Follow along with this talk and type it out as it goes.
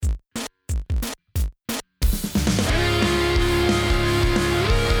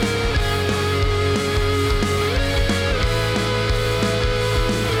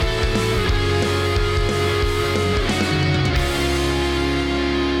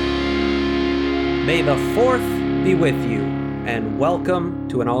May the 4th be with you, and welcome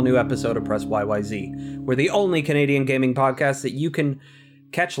to an all-new episode of Press YYZ. We're the only Canadian gaming podcast that you can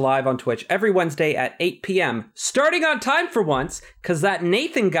catch live on Twitch every Wednesday at 8 p.m. Starting on time for once, because that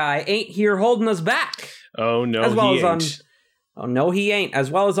Nathan guy ain't here holding us back. Oh, no, as well he as ain't. Oh, no, he ain't.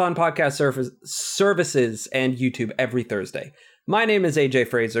 As well as on podcast services and YouTube every Thursday. My name is AJ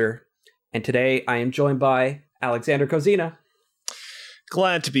Fraser, and today I am joined by Alexander Kozina.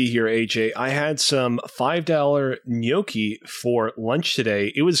 Glad to be here, AJ. I had some $5 gnocchi for lunch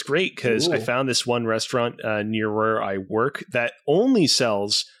today. It was great because I found this one restaurant near where I work that only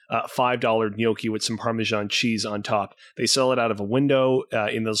sells $5 gnocchi with some Parmesan cheese on top. They sell it out of a window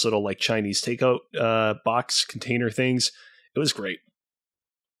in those little like Chinese takeout box container things. It was great.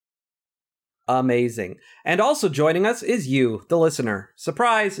 Amazing. And also joining us is you, the listener.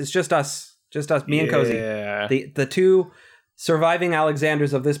 Surprise, it's just us. Just us, me and Cozy. The two surviving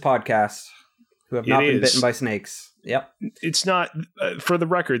Alexanders of this podcast who have not been bitten by snakes. Yep. It's not, for the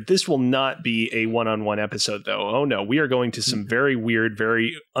record, this will not be a one-on-one episode, though. Oh, no. We are going to some very weird,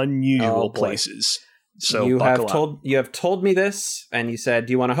 very unusual places. So you have told me this, and you said,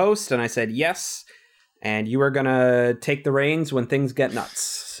 do you want to host? And I said, yes. And you are going to take the reins when things get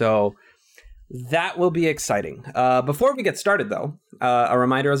nuts. So that will be exciting. Before we get started, though, a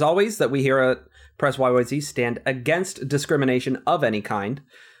reminder, as always, that we here at Press YYZ stand against discrimination of any kind.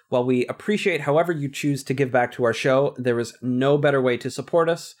 While we appreciate however you choose to give back to our show, there is no better way to support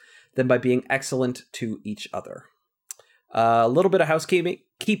us than by being excellent to each other. A little bit of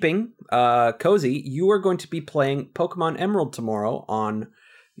housekeeping. Cozy, you are going to be playing Pokemon Emerald tomorrow on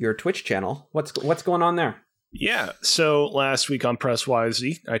your Twitch channel. What's going on there? Yeah, so last week on Press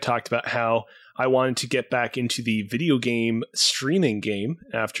YYZ, I talked about how I wanted to get back into the video game streaming game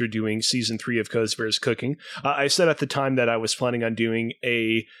after doing Season 3 of Cozy Bear's Cooking. I said at the time that I was planning on doing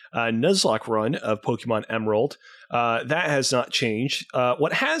a Nuzlocke run of Pokemon Emerald. That has not changed.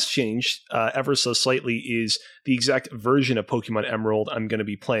 What has changed ever so slightly is the exact version of Pokemon Emerald I'm going to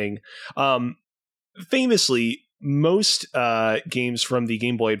be playing. Famously, most games from the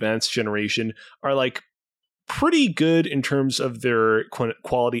Game Boy Advance generation are like pretty good in terms of their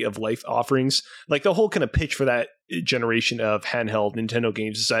quality of life offerings. Like the whole kind of pitch for that generation of handheld Nintendo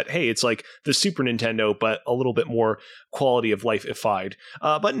games is that, hey, it's like the Super Nintendo, but a little bit more quality of life-ified.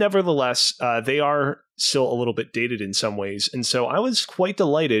 But nevertheless, they are still a little bit dated in some ways. And so I was quite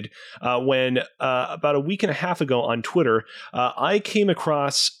delighted when about a week and a half ago on Twitter, I came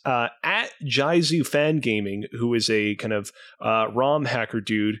across at Jaizu Fan Gaming, who is a kind of ROM hacker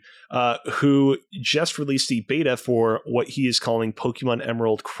dude who just released the beta for what he is calling Pokemon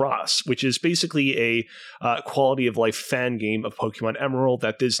Emerald Cross, which is basically a quality of life fan game of Pokemon Emerald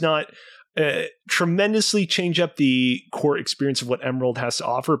that does not tremendously change up the core experience of what Emerald has to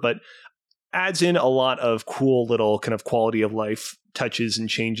offer, but adds in a lot of cool little kind of quality of life touches and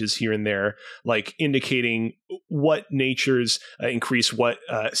changes here and there, like indicating what natures increase what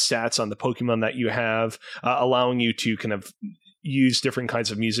stats on the Pokemon that you have, allowing you to kind of use different kinds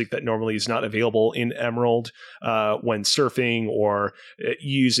of music that normally is not available in Emerald when surfing, or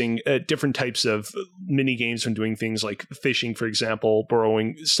using different types of mini games when doing things like fishing, for example,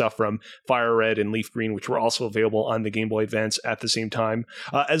 borrowing stuff from Fire Red and Leaf Green, which were also available on the Game Boy Advance at the same time,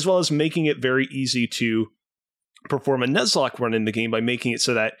 as well as making it very easy to perform a Nuzlocke run in the game by making it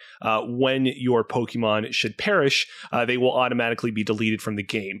so that when your Pokemon should perish, they will automatically be deleted from the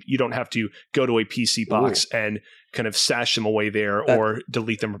game. You don't have to go to a PC box and kind of stash them away there or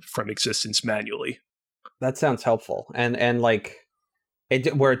delete them from existence manually. That sounds helpful. And like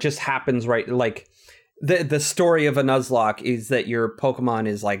where it just happens, right? Like the story of a Nuzlocke is that your Pokemon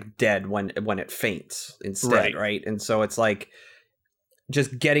is like dead when it faints instead, right? And so it's like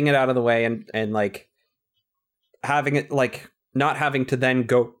just getting it out of the way and like having it, like not having to then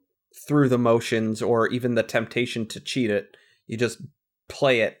go through the motions or even the temptation to cheat it. You just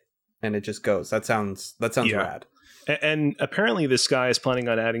play it and it just goes. That sounds rad. And apparently this guy is planning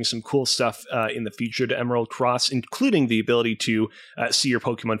on adding some cool stuff in the future to Emerald Cross, including the ability to see your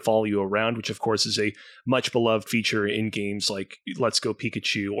Pokemon follow you around, which of course is a much beloved feature in games like Let's Go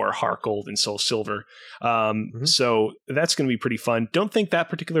Pikachu or Heart Gold and Soul Silver. So that's going to be pretty fun. Don't think that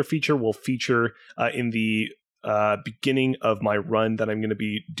particular feature will feature in the beginning of my run that I'm going to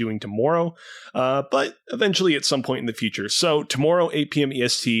be doing tomorrow, but eventually at some point in the future. So tomorrow, 8 p.m.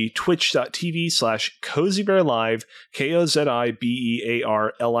 EST, twitch.tv/CozyBearLive,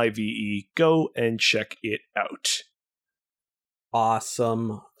 KOZIBEARLIVE. Go and check it out.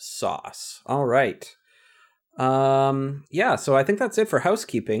 Awesome sauce. All right. Yeah, so I think that's it for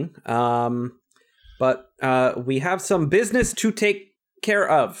housekeeping. But we have some business to take care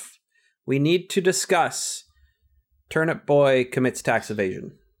of. we need to discuss Turnip Boy Commits Tax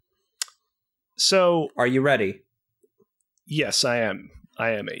Evasion. So, are you ready? Yes, I am.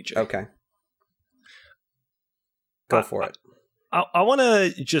 I am, AJ. Okay. Go for it. I want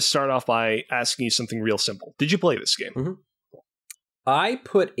to just start off by asking you something real simple. Did you play this game? Mm-hmm. I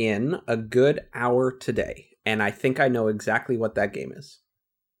put in a good hour today, and I think I know exactly what that game is.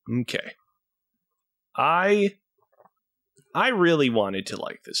 Okay. I really wanted to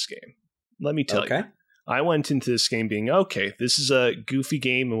like this game. Let me tell you. I went into this game being, okay, this is a goofy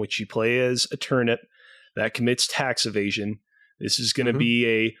game in which you play as a turnip that commits tax evasion. This is going to be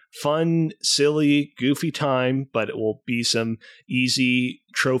a fun, silly, goofy time, but it will be some easy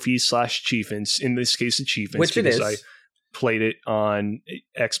trophies / achievements. In this case, achievements. Which it is. I played it on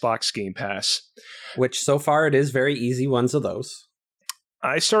Xbox Game Pass. Which so far it is very easy ones of those.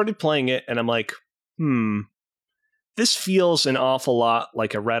 I started playing it and I'm like, this feels an awful lot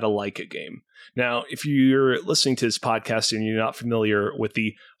like a Ratalaika game. Now, if you're listening to this podcast and you're not familiar with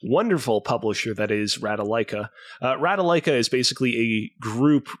the wonderful publisher that is Ratalaika, Ratalaika is basically a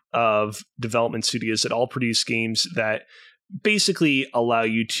group of development studios that all produce games that basically allow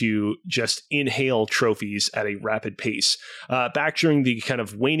you to just inhale trophies at a rapid pace. Back during the kind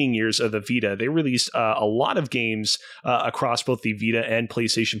of waning years of the Vita, they released a lot of games across both the Vita and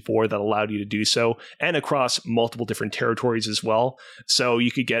PlayStation 4 that allowed you to do so, and across multiple different territories as well. So you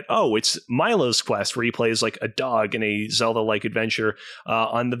could get, it's Milo's Quest, where he plays like a dog in a Zelda-like adventure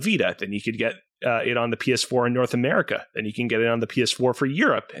on the Vita. Then you could get it on the PS4 in North America. Then you can get it on the PS4 for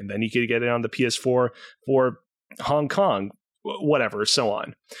Europe. And then you could get it on the PS4 for Hong Kong, whatever, so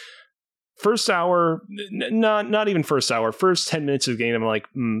on. First hour, not even first hour, first 10 minutes of the game, I'm like,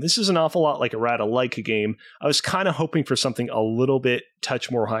 this is an awful lot like a Ratalaika game. I was kind of hoping for something a little bit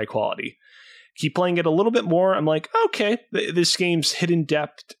touch more high quality. Keep playing it a little bit more, I'm like, okay, this game's hidden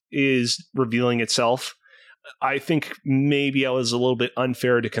depth is revealing itself. I think maybe I was a little bit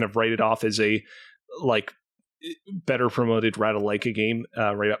unfair to kind of write it off as a better promoted Ratalaika game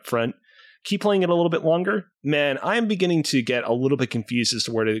right up front. Keep playing it a little bit longer. Man, I'm beginning to get a little bit confused as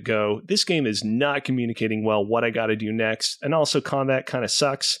to where to go. This game is not communicating well what I got to do next. And also combat kind of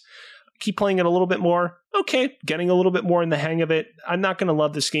sucks. Keep playing it a little bit more. Okay, getting a little bit more in the hang of it. I'm not going to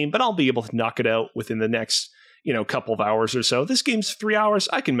love this game, but I'll be able to knock it out within the next, couple of hours or so. This game's 3 hours.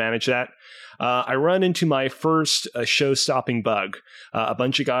 I can manage that. I run into my first show-stopping bug. A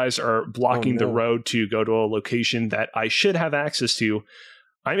bunch of guys are blocking the road to go to a location that I should have access to.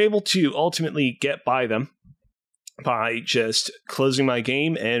 I'm able to ultimately get by them by just closing my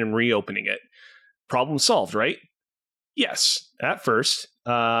game and reopening it. Problem solved, right? Yes. At first,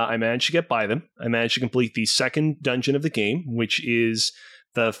 I managed to get by them. I managed to complete the second dungeon of the game, which is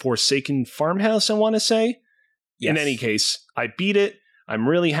the Forsaken Farmhouse, I want to say. Yes. In any case, I beat it. I'm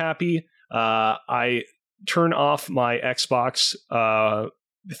really happy. I turn off my Xbox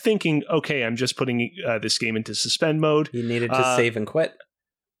thinking, okay, I'm just putting this game into suspend mode. You needed to save and quit.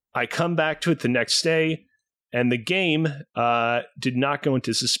 I come back to it the next day, and the game did not go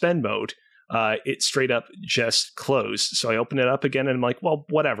into suspend mode. It straight up just closed. So I open it up again, and I'm like, well,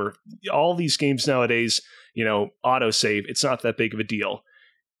 whatever. All these games nowadays, autosave. It's not that big of a deal.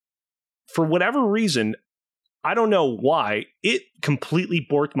 For whatever reason, I don't know why, it completely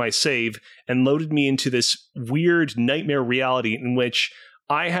borked my save and loaded me into this weird nightmare reality in which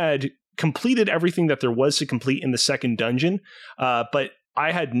I had completed everything that there was to complete in the second dungeon, but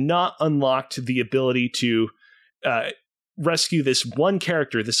I had not unlocked the ability to rescue this one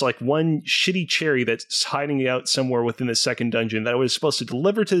character, this one shitty cherry that's hiding out somewhere within the second dungeon that I was supposed to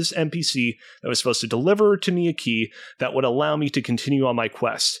deliver to this NPC, that was supposed to deliver to me a key that would allow me to continue on my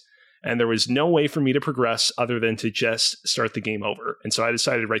quest. And there was no way for me to progress other than to just start the game over. And so I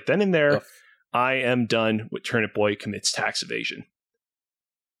decided right then and there, I am done with Turnip Boy Commits Tax Evasion.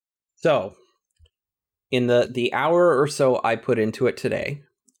 So, in the hour or so I put into it today,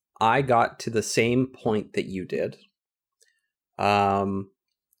 I got to the same point that you did. I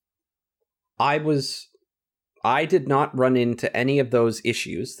did not run into any of those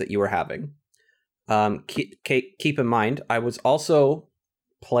issues that you were having. Keep in mind, I was also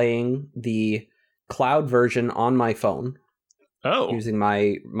playing the cloud version on my phone. Using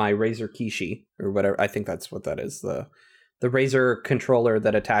my Razer Kishi or whatever. I think that's what that is. The Razer controller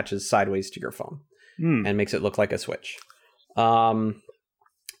that attaches sideways to your phone. And makes it look like a Switch. And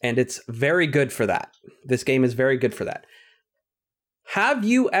it's very good for that. This game is very good for that. Have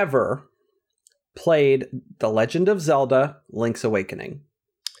you ever played The Legend of Zelda: Link's Awakening?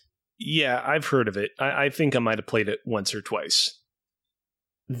 Yeah, I've heard of it. I think I might have played it once or twice.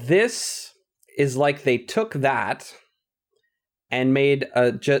 This is like they took that and made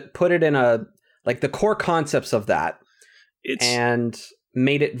put it in a like the core concepts of that, and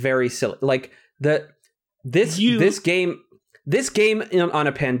made it very silly. Like this game on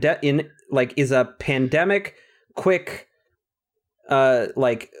a is a pandemic quick.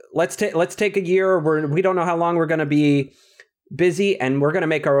 Like let's take a year. We don't know how long we're going to be busy, and we're going to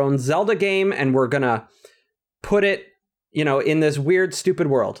make our own Zelda game, and we're going to put it, in this weird, stupid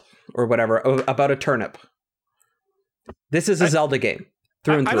world or whatever about a turnip. This is a Zelda game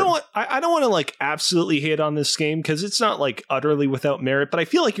through and through. I don't want to like absolutely hate on this game because it's not like utterly without merit, but I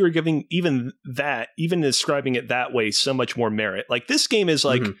feel like you were giving even describing it that way so much more merit. Like this game is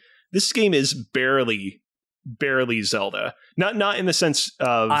like this game is barely Zelda. Not in the sense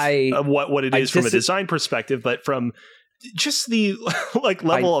of what it is from a design perspective, but from just the like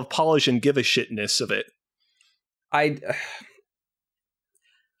level of polish and give a shitness of it.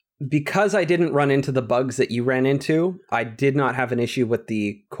 Because I didn't run into the bugs that you ran into, I did not have an issue with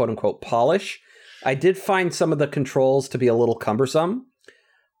the quote-unquote polish. I did find some of the controls to be a little cumbersome,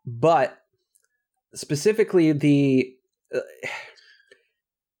 but specifically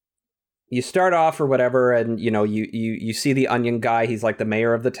you start off or whatever, and you see the onion guy. He's like the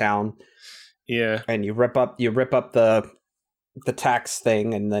mayor of the town. Yeah, and you rip up the tax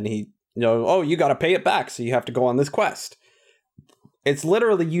thing, and then he you got to pay it back, so you have to go on this quest. It's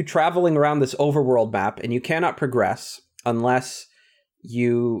literally you traveling around this overworld map, and you cannot progress unless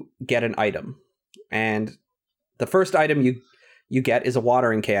you get an item. And the first item you get is a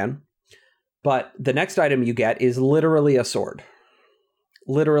watering can, but the next item you get is literally a sword.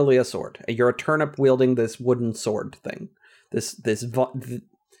 Literally a sword. You're a turnip wielding this wooden sword thing.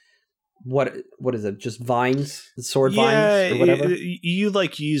 What is it? Just vines? Sword vines or whatever? You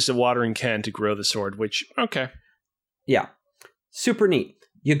like use a watering can to grow the sword, which okay. Yeah. Super neat.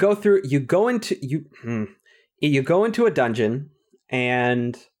 You go into a dungeon,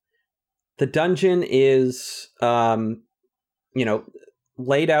 and the dungeon is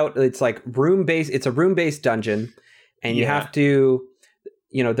laid out. It's like room-based. It's a room-based dungeon, and you have to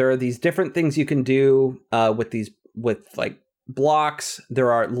there are these different things you can do with like blocks.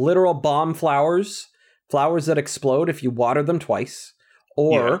 There are literal bomb flowers that explode if you water them twice,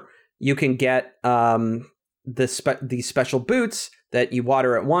 or you can get these special boots that you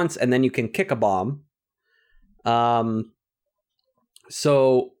water at once, and then you can kick a bomb.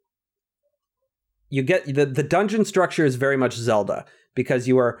 So you get the dungeon structure is very much Zelda, because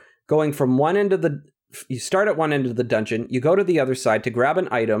you are going from one end of you start at one end of the dungeon, you go to the other side to grab an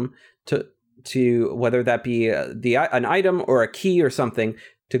item to whether that be an item or a key or something,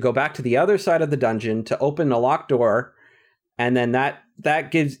 to go back to the other side of the dungeon to open a locked door, and then that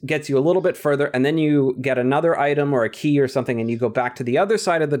gets you a little bit further, and then you get another item or a key or something, and you go back to the other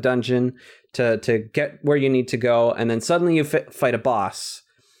side of the dungeon to get where you need to go, and then suddenly you fight a boss.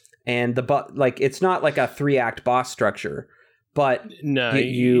 And it's not like a 3-act boss structure, but no,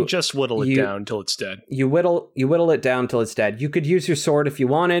 you just whittle it down till it's dead. You whittle it down till it's dead. You could use your sword if you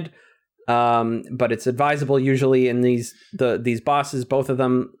wanted, but it's advisable usually in these bosses. Both of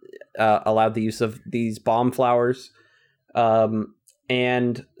them allowed the use of these bomb flowers.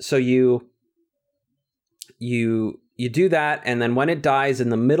 And so you do that, and then when it dies, in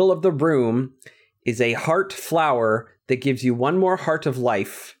the middle of the room is a heart flower that gives you one more heart of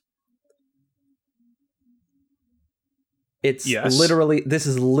life. This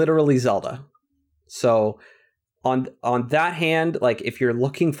is literally Zelda. So on that hand, like if you're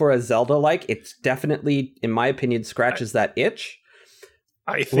looking for a Zelda-like, it's definitely, in my opinion, scratches that itch.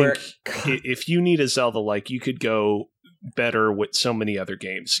 I think if you need a Zelda-like, you could go better with so many other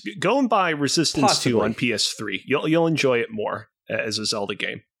games. Go and buy Resistance 2 on PS3. You'll enjoy it more as a Zelda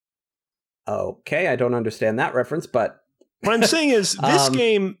game. Okay, I don't understand that reference, but what I'm saying is this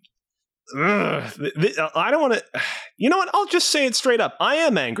game. I don't want to. You know what? I'll just say it straight up. I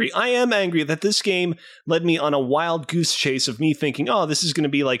am angry. I am angry that this game led me on a wild goose chase of me thinking, oh, this is going to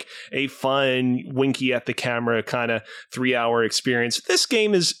be like a fun, winky at the camera kind of 3-hour experience. This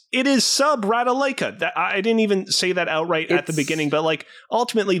game is sub Ratalaika. That I didn't even say that outright at the beginning, but like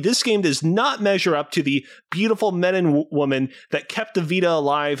ultimately, this game does not measure up to the beautiful men and woman that kept the Vita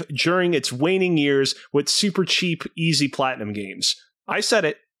alive during its waning years with super cheap, easy platinum games. I said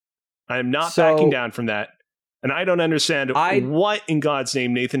it. I am not backing down from that. And I don't understand what in God's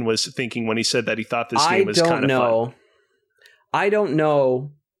name Nathan was thinking when he said that he thought this game was kind of fun. I don't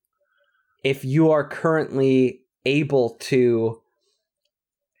know if you are currently able to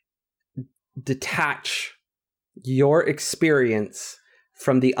detach your experience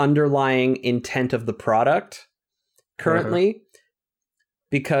from the underlying intent of the product currently.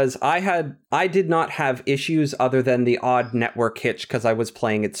 because I did not have issues other than the odd network hitch because I was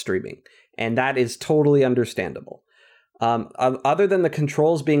playing it streaming, and that is totally understandable. Other than the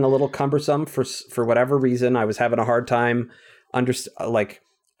controls being a little cumbersome for whatever reason, I was having a hard time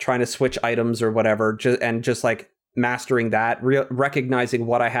trying to switch items or whatever, just like mastering that, recognizing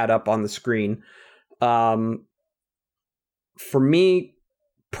what I had up on the screen. For me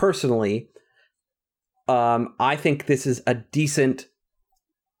personally, I think this is a decent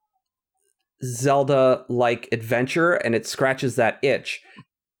Zelda-like adventure, and it scratches that itch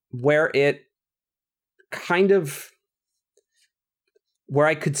where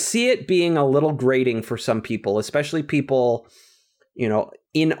I could see it being a little grating for some people, especially people,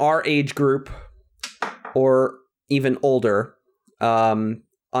 in our age group or even older,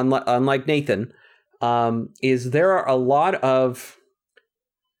 unlike Nathan, is there are a lot of,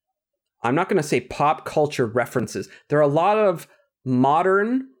 I'm not going to say pop culture references. There are a lot of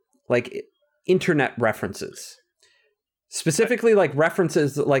modern, internet references. Specifically,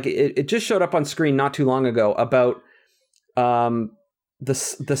 references, it just showed up on screen not too long ago about the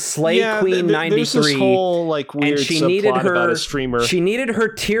Slay Queen 93. There's this whole weird and she needed about a streamer. She needed her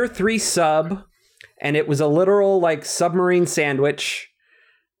tier 3 sub, and it was a literal submarine sandwich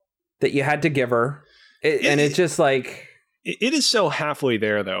that you had to give her. It's just it is so halfway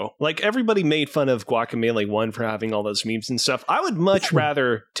there, though. Everybody made fun of Guacamelee 1 for having all those memes and stuff. I would much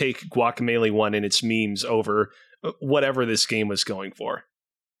rather take Guacamelee 1 and its memes over whatever this game was going for.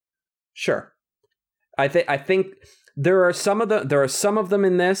 Sure. I think there are some of them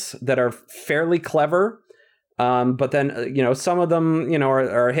in this that are fairly clever. But then, some of them,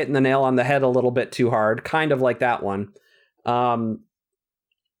 are hitting the nail on the head a little bit too hard, kind of like that one.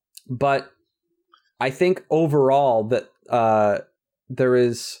 But I think overall that there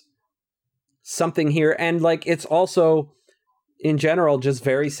is something here, and it's also in general just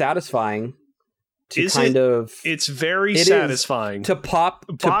very satisfying to it's very satisfying to pop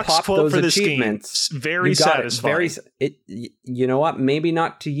quote those for this achievements. Game. Very satisfying. You know what? Maybe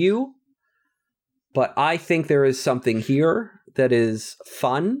not to you, but I think there is something here that is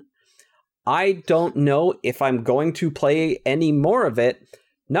fun. I don't know if I'm going to play any more of it,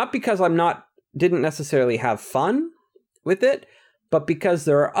 not because didn't necessarily have fun with it, but because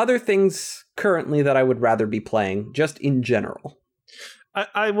there are other things currently that I would rather be playing, just in general.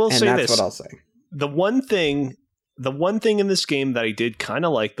 I will say this. And that's what I'll say. The one thing in this game that I did kind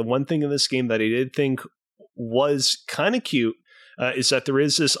of like, the one thing in this game that I did think was kind of cute, is that there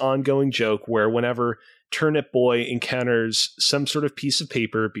is this ongoing joke where whenever Turnip Boy encounters some sort of piece of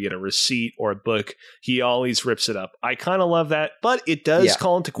paper, be it a receipt or a book, he always rips it up. I kind of love that, but it does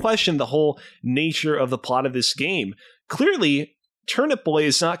call into question the whole nature of the plot of this game. Clearly, Turnip Boy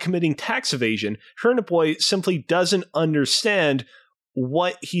is not committing tax evasion. Turnip Boy simply doesn't understand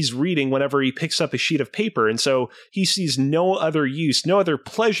what he's reading whenever he picks up a sheet of paper, and so he sees no other use, no other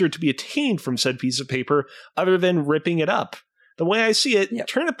pleasure to be attained from said piece of paper other than ripping it up. The way I see it,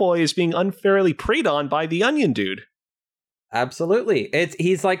 Turnip Boy is being unfairly preyed on by the Onion Dude. Absolutely.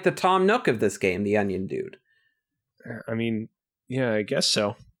 He's like the Tom Nook of this game, the Onion Dude. I mean, yeah, I guess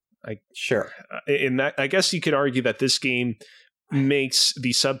so. Sure. In that, I guess you could argue that this game makes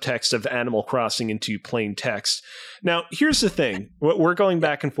the subtext of Animal Crossing into plain text. Now, here's the thing. We're going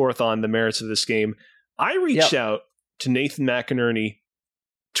back and forth on the merits of this game. I reached out to Nathan McInerney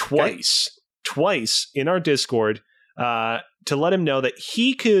twice in our Discord to let him know that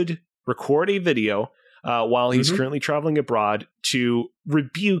he could record a video while he's currently traveling abroad to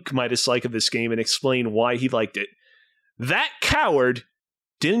rebuke my dislike of this game and explain why he liked it. That coward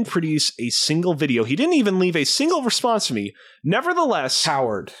didn't produce a single video. He didn't even leave a single response to me. Nevertheless,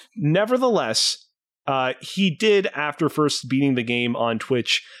 he did, after first beating the game on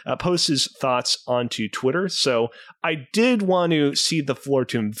Twitch, post his thoughts onto Twitter. So I did want to cede the floor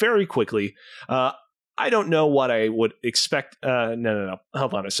to him very quickly. I don't know what I would expect. No.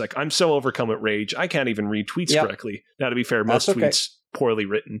 Hold on a sec. I'm so overcome with rage, I can't even read tweets correctly. Now, to be fair, most tweets poorly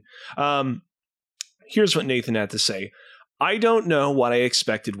written. Here's what Nathan had to say. I don't know what I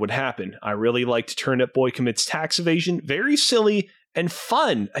expected would happen. I really liked Turnip Boy Commits Tax Evasion. Very silly and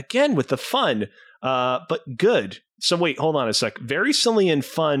fun. Again, with the fun, but good. So wait, hold on a sec. Very silly and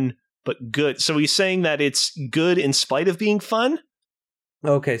fun, but good. So he's saying that it's good in spite of being fun?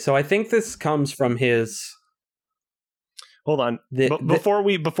 Okay, so I think this comes from his... Hold on. Before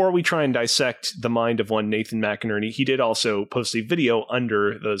we try and dissect the mind of one Nathan McInerney, he did also post a video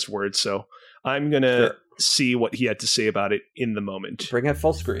under those words, so I'm going to see what he had to say about it in the moment. Bring it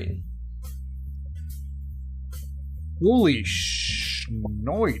full screen. Holy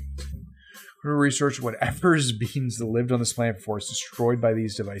shnoit. We're research whatever's beings that lived on this planet before is destroyed by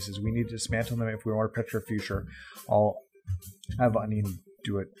these devices. We need to dismantle them if we want to picture a future. I'll have Onion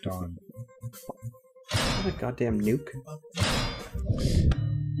do it, Don. What a goddamn nuke.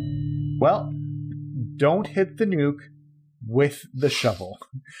 Well, don't hit the nuke with the shovel.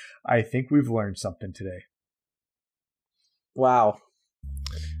 I think we've learned something today. Wow.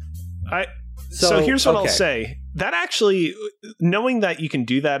 So here's what I'll say. That actually, knowing that you can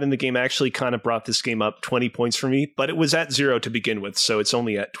do that in the game actually kind of brought this game up 20 points for me, but it was at 0 to begin with, so it's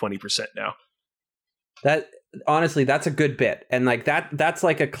only at 20% now. That honestly, that's a good bit. And like that's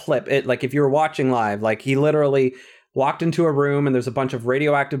like a clip. It like if you were watching live, like he literally walked into a room and there's a bunch of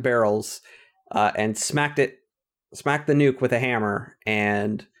radioactive barrels and smacked the nuke with a hammer,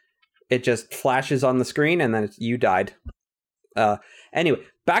 and it just flashes on the screen and then you died. Anyway,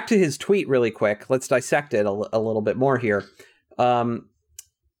 back to his tweet really quick. Let's dissect it a little bit more here.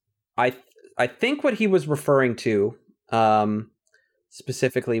 I think what he was referring to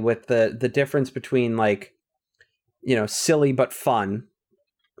specifically with the difference between like, you know, silly but fun,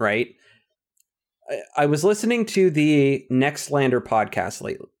 right? I was listening to the Nextlander podcast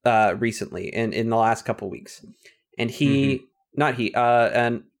recently in the last couple of weeks, and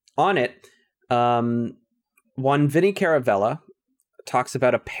and on it, one Vinny Caravella talks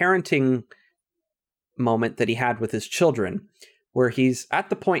about a parenting moment that he had with his children, where he's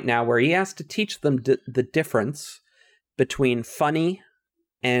at the point now where he has to teach them the difference between funny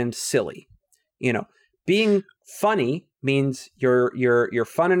and silly. You know, being funny means you're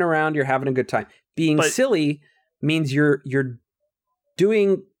funning around, you're having a good time. Being silly means you're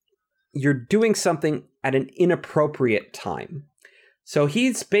doing something at an inappropriate time. So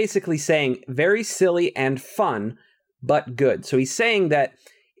he's basically saying very silly and fun, but good. So he's saying that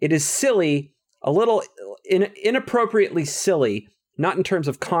it is silly, a little inappropriately silly, not in terms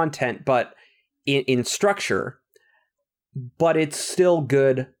of content, but in structure, but it's still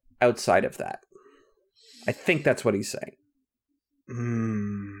good outside of that. I think that's what he's saying.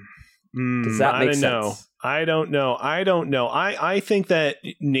 Does that make sense? I don't know. I think that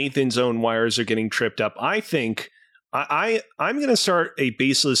Nathan's own wires are getting tripped up. I think I'm going to start a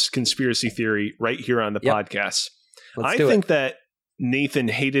baseless conspiracy theory right here on the podcast. I think that Nathan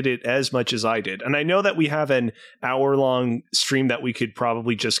hated it as much as I did. And I know that we have an hour-long stream that we could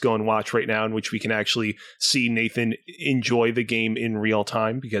probably just go and watch right now, in which we can actually see Nathan enjoy the game in real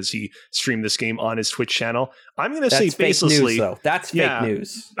time because he streamed this game on his Twitch channel. I'm going to say baselessly... News, that's fake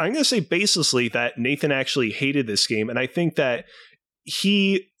news. I'm going to say baselessly that Nathan actually hated this game. And I think that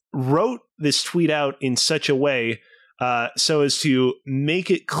he wrote this tweet out in such a way so as to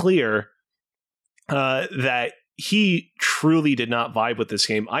make it clear that he truly did not vibe with this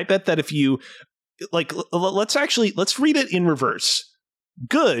game. I bet that if you like, let's read it in reverse.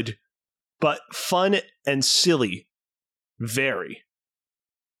 Good, but fun and silly. Very.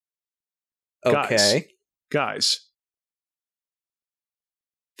 Okay. Guys.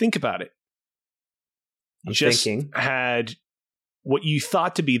 Think about it. I'm thinking. Had what you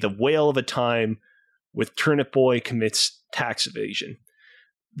thought to be the whale of a time with Turnip Boy commits tax evasion.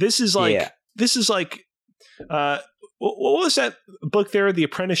 This is like what was that book there, The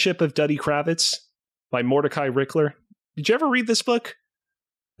Apprenticeship of Duddy Kravitz by Mordecai Rickler? Did you ever read this book?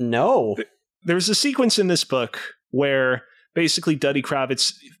 No. There's a sequence in this book where basically Duddy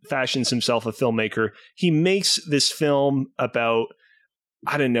Kravitz fashions himself a filmmaker. He makes this film about,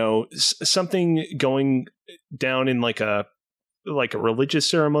 I don't know, something going down in like a religious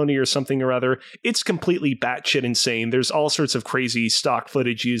ceremony or something or other. It's completely batshit insane. There's all sorts of crazy stock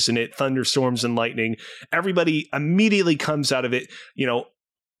footage used in it, thunderstorms and lightning. Everybody immediately comes out of it, you know,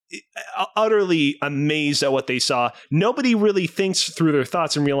 utterly amazed at what they saw. Nobody really thinks through their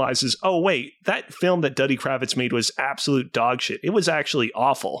thoughts and realizes, oh, wait, that film that Duddy Kravitz made was absolute dog shit. It was actually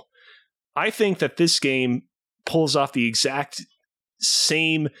awful. I think that this game pulls off the exact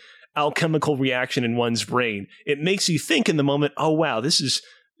same alchemical reaction in one's brain. It makes you think in the moment, oh wow, this is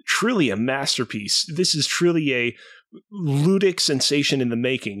truly a masterpiece. This is truly a ludic sensation in the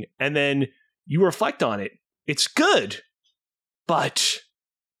making. And then you reflect on it. It's good, but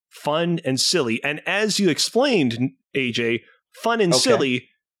fun and silly. And as you explained, AJ, fun and silly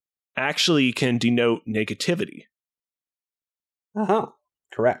actually can denote negativity.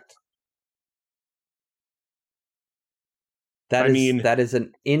 Correct. That is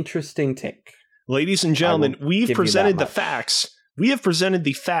an interesting take. Ladies and gentlemen, we've presented the facts. We have presented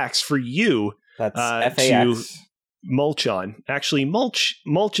the facts for you to mulch on. Actually, mulch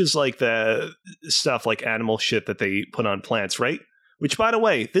is like the stuff like animal shit that they put on plants, right? Which, by the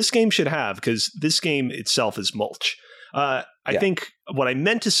way, this game should have, because this game itself is mulch. I Yeah. think what I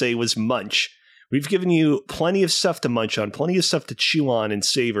meant to say was munch. We've given you plenty of stuff to munch on, plenty of stuff to chew on and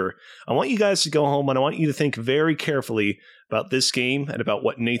savor. I want you guys to go home and I want you to think very carefully about this game and about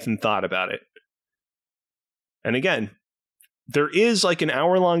what Nathan thought about it. And again, there is like an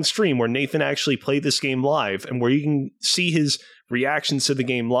hour-long stream where Nathan actually played this game live and where you can see his reactions to the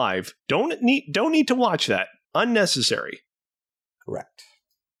game live. Don't need to watch that. Unnecessary. Correct.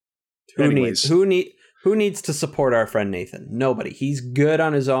 Anyways. Who needs to support our friend Nathan? Nobody. He's good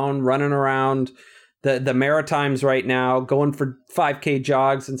on his own, running around the Maritimes right now, going for 5K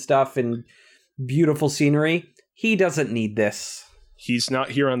jogs and stuff and beautiful scenery. He doesn't need this. He's not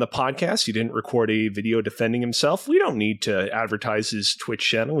here on the podcast. He didn't record a video defending himself. We don't need to advertise his Twitch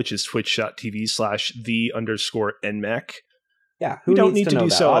channel, which is twitch.tv/the_NMAC. Yeah, we don't need to do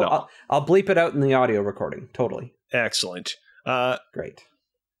so at all. I'll bleep it out in the audio recording. Totally. Excellent. Great.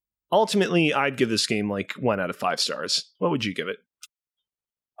 Ultimately, I'd give this game like 1 out of 5 stars. What would you give it?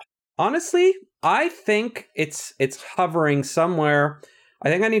 Honestly, I think it's hovering somewhere. I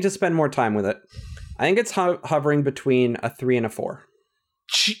think I need to spend more time with it. I think it's hovering between a 3 and a 4.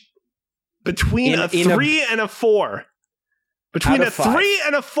 Between a 3 and a 4. Between a 3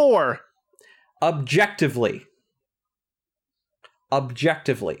 and a 4. Objectively.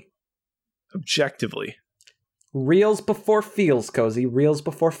 Reels before feels, Cozy. Reels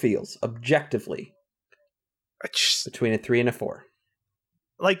before feels. Objectively. Between a 3 and a 4.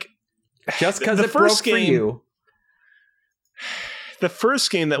 Like, just because it broke for you. The first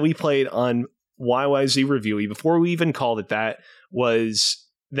game that we played on YYZ Reviewy, before we even called it that, was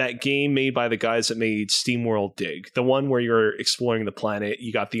that game made by the guys that made SteamWorld Dig. The one where you're exploring the planet.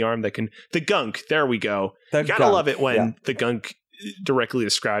 You got the arm that can... The gunk. There we go. You gotta love it when the gunk directly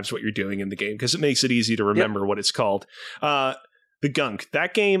describes what you're doing in the game, because it makes it easy to remember what it's called. The gunk.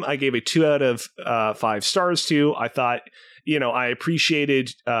 That game I gave a 2 out of 5 stars to. I thought... I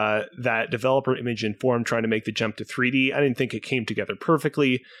appreciated that developer Image Informed trying to make the jump to 3D. I didn't think it came together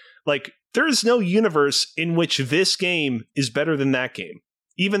perfectly. Like, there is no universe in which this game is better than that game.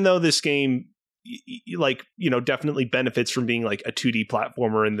 Even though this game, definitely benefits from being like a 2D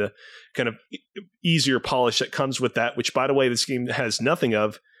platformer and the kind of easier polish that comes with that, which, by the way, this game has nothing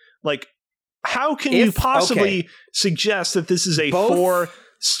of. Like, how can you possibly suggest that this is a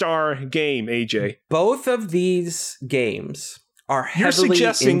 4-star game, AJ? Both of these games are heavily You're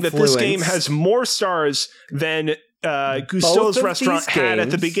suggesting influenced. that this game has more stars than Gusteau's restaurant had at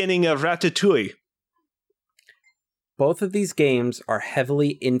the beginning of Ratatouille. Both of these games are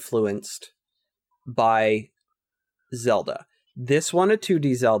heavily influenced by Zelda. This one a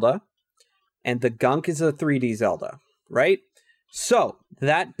 2D Zelda, and the gunk is a 3D Zelda, right? So,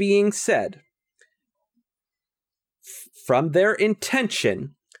 that being said, from their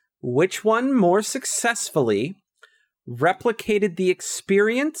intention, which one more successfully replicated the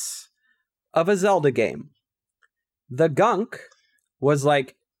experience of a Zelda game? The gunk was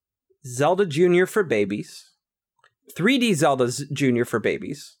like Zelda Jr. for babies, 3D Zelda Jr. for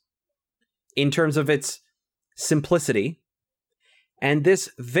babies, in terms of its simplicity, and this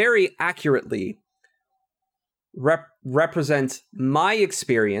very accurately represents my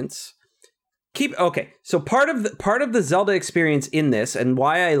experience. So part of the Zelda experience in this, and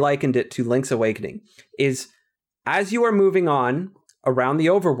why I likened it to Link's Awakening, is as you are moving on around the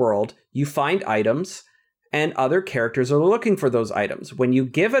overworld, you find items, and other characters are looking for those items. When you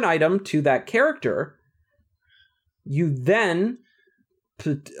give an item to that character, you then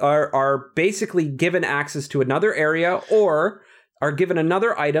are basically given access to another area, or are given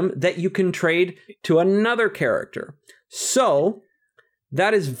another item that you can trade to another character. So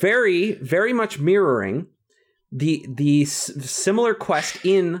that is very, very much mirroring the similar quest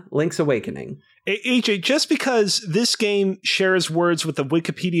in Link's Awakening. AJ, just because this game shares words with the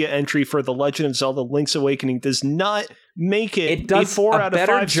Wikipedia entry for The Legend of Zelda Link's Awakening does not make it a 4 out of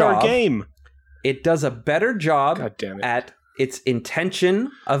 5-star game. It does a better job at its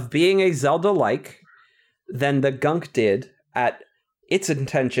intention of being a Zelda-like than the gunk did at its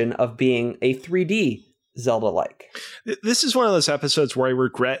intention of being a 3D Zelda-like. This is one of those episodes where I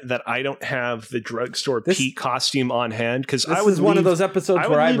regret that I don't have the Drugstore Pete costume on hand, because I was one of those episodes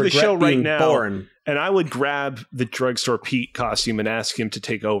where I regret the show being born. And I would grab the Drugstore Pete costume and ask him to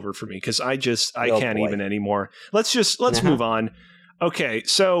take over for me, because I can't even anymore. Let's move on. Okay,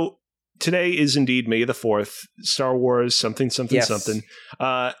 so today is indeed May the 4th. Star Wars something.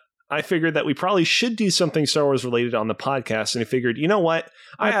 I figured that we probably should do something Star Wars related on the podcast. And I figured, you know what?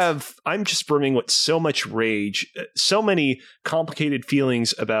 I'm just brimming with so much rage, so many complicated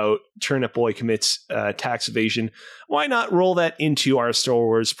feelings about Turnip Boy Commits tax evasion. Why not roll that into our Star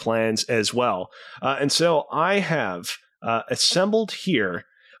Wars plans as well? And so I have assembled here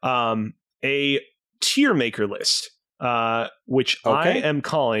a tier maker list, which I am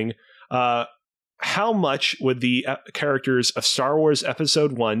calling how much would the characters of Star Wars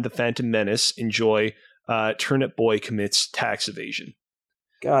Episode 1, The Phantom Menace, enjoy Turnip Boy Commits tax evasion?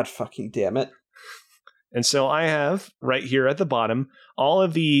 God fucking damn it. And so I have, right here at the bottom, all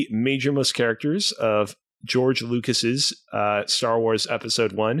of the major-most characters of George Lucas's Star Wars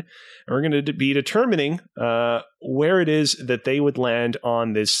Episode 1. And we're going to be determining where it is that they would land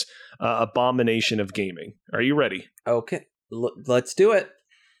on this abomination of gaming. Are you ready? Okay, let's do it.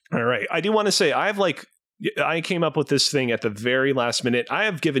 All right. I do want to say I came up with this thing at the very last minute. I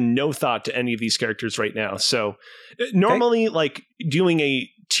have given no thought to any of these characters right now. So normally like doing a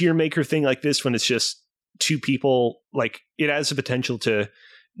tier maker thing like this when it's just two people, like it has the potential to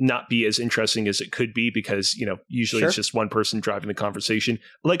not be as interesting as it could be because, usually it's just one person driving the conversation.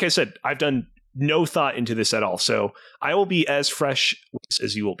 Like I said, I've done no thought into this at all. So I will be as fresh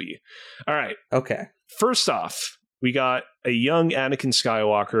as you will be. All right. Okay. First off, we got a young Anakin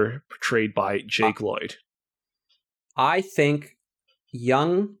Skywalker portrayed by Jake Lloyd. I think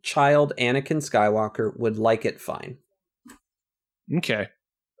young child Anakin Skywalker would like it fine. Okay.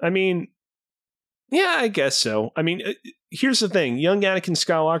 I mean, yeah, I guess so. I mean, here's the thing. Young Anakin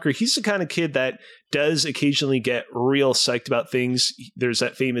Skywalker, he's the kind of kid that does occasionally get real psyched about things. There's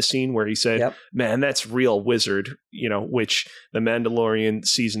that famous scene where he said, man, that's real wizard, which The Mandalorian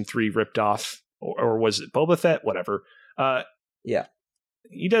Season 3 ripped off. Or was it Boba Fett? Whatever. Yeah.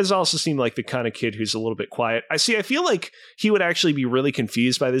 He does also seem like the kind of kid who's a little bit quiet. I feel like he would actually be really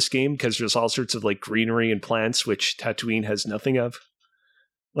confused by this game because there's all sorts of like greenery and plants, which Tatooine has nothing of.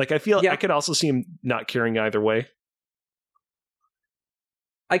 Like, I feel I could also see him not caring either way.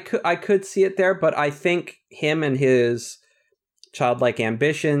 I could see it there, but I think him and his childlike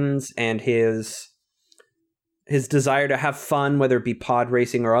ambitions and his desire to have fun, whether it be pod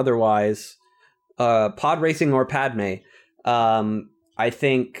racing or otherwise, pod racing or Padme, I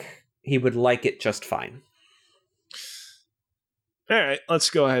think he would like it just fine. All right, let's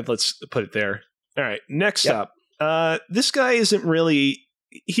go ahead. Let's put it there. All right, next up. This guy isn't really...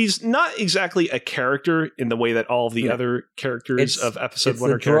 He's not exactly a character in the way that all the other characters of Episode 1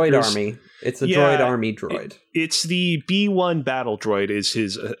 are characters. It's the droid army. It's a droid army droid. It's the B1 battle droid is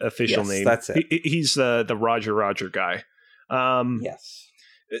his official name. That's it. He's the Roger guy. Yes.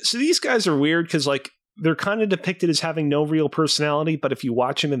 So these guys are weird because like they're kind of depicted as having no real personality, but if you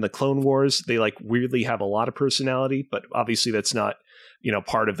watch them in the Clone Wars, they like weirdly have a lot of personality, but obviously that's not,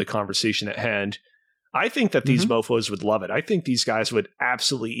 part of the conversation at hand. I think that these mofos would love it. I think these guys would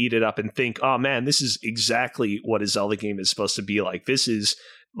absolutely eat it up and think, oh man, this is exactly what a Zelda game is supposed to be like. This is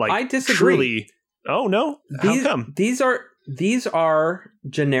like I disagree. Truly... Oh no? How come? These are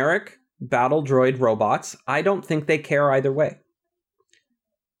generic battle droid robots. I don't think they care either way.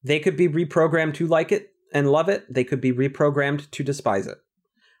 They could be reprogrammed to like it and love it. They could be reprogrammed to despise it.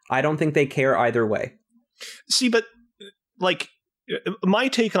 I don't think they care either way. See, but like my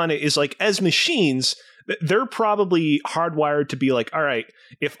take on it is like as machines, they're probably hardwired to be like, all right,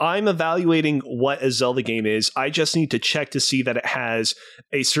 if I'm evaluating what a Zelda game is, I just need to check to see that it has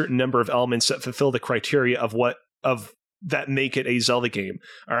a certain number of elements that fulfill the criteria of that make it a Zelda game.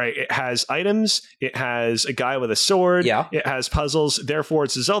 All right, it has items, it has a guy with a sword, it has puzzles, therefore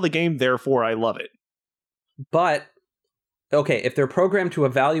it's a Zelda game, therefore I love it. But, okay, if they're programmed to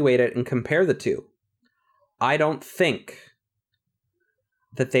evaluate it and compare the two, I don't think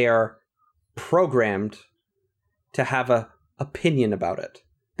that they are programmed to have a opinion about it.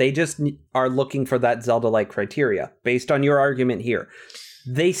 They just are looking for that Zelda-like criteria, based on your argument here.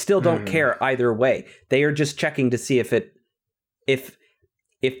 They still don't care either way. They are just checking to see if the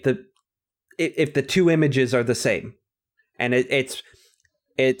two images are the same, and they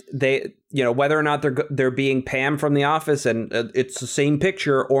whether or not they're being Pam from The Office and it's the same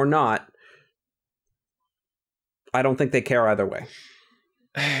picture or not. I don't think they care either way.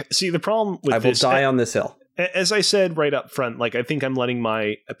 See, the problem with this... I will die on this hill. As I said right up front, like I think I'm letting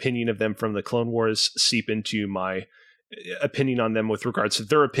my opinion of them from the Clone Wars seep into my opinion on them with regards to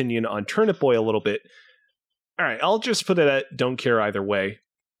their opinion on Turnip Boy a little bit. All right, I'll just put it at don't care either way.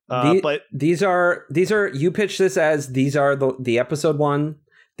 But these are you pitch this as these are the Episode 1.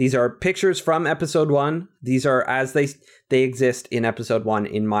 These are pictures from Episode 1. These are as they exist in Episode 1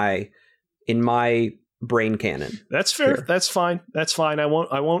 in my brain cannon. That's fair. Here. That's fine. That's fine. I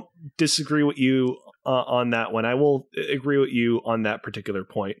won't disagree with you on that one. I will agree with you on that particular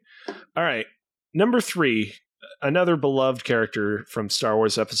point. All right. Number 3, another beloved character from Star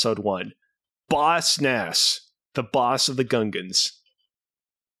Wars Episode 1, Boss Nass, the boss of the Gungans.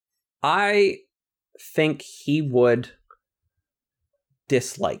 I think he would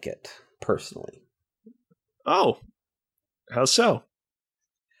dislike it, personally. Oh, how so?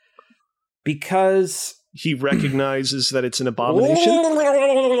 Because he recognizes that it's an abomination?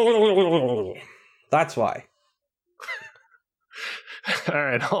 That's why. All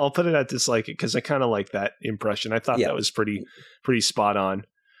right, I'll put it at dislike it because I kind of like that impression. I thought that was pretty spot on.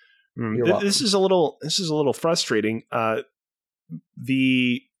 This is a little frustrating.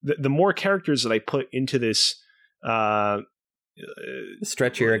 The more characters that I put into this, the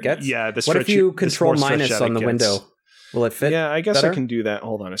stretchier it gets. Yeah. What if you control minus on the window? Will it fit? Yeah, I guess better? I can do that.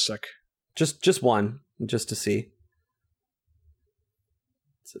 Hold on a sec. Just one, just to see.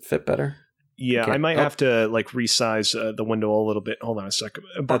 Does it fit better? Yeah, okay. I might have to like resize the window a little bit. Hold on a second.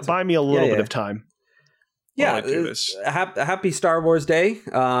 Buy me a little bit of time. Yeah, happy Star Wars Day.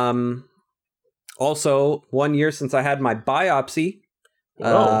 Also, 1 year since I had my biopsy.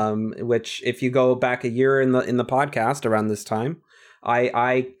 Which, if you go back a year in the podcast around this time,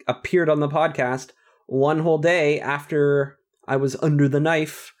 I appeared on the podcast one whole day after I was under the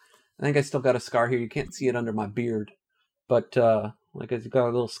knife. I think I still got a scar here. You can't see it under my beard, but like I've got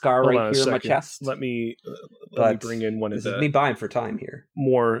a little scar right here in my chest. Let me bring in one of the. This is me buying for time here.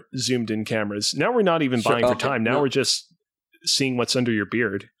 More zoomed in cameras. Now we're not even buying for time. Now we're just seeing what's under your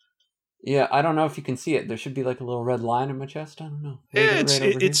beard. Yeah, I don't know if you can see it. There should be like a little red line in my chest. I don't know.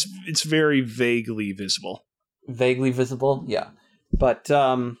 It's very vaguely visible. Vaguely visible, yeah. But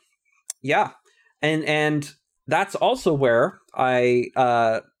yeah, and that's also where I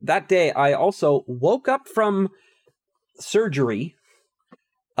that day I also woke up from surgery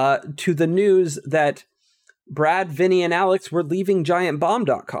to the news that Brad, Vinny, and Alex were leaving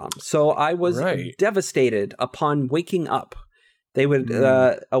GiantBomb.com. So I was devastated upon waking up. They would,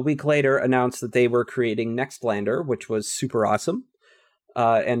 a week later, announce that they were creating Nextlander, which was super awesome,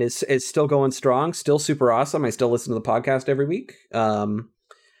 and is still going strong, still super awesome. I still listen to the podcast every week.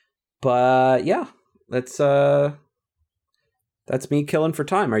 But yeah, that's me killing for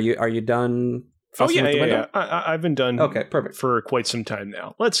time. Are you done? Yeah. I've been done. Okay, perfect. For quite some time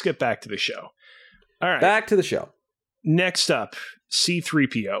now. Let's get back to the show. All right, back to the show. Next up,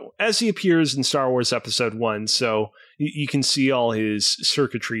 C-3PO, as he appears in Star Wars Episode 1, so you can see all his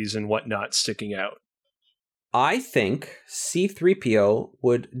circuitries and whatnot sticking out. I think C-3PO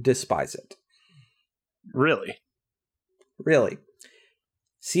would despise it. Really? Really.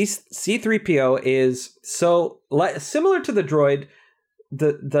 C-3PO is so similar to the droid,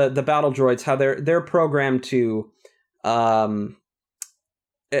 the battle droids, how they're programmed to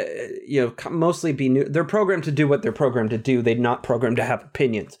mostly be new. They're programmed to do what they're programmed to do. They're not programmed to have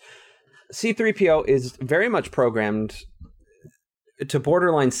opinions. C-3PO is very much programmed to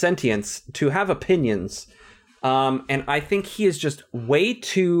borderline sentience, to have opinions. And I think he is just way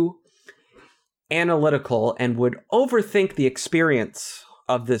too analytical and would overthink the experience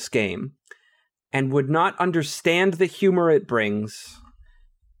of this game and would not understand the humor it brings.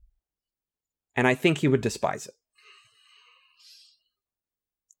 And I think he would despise it.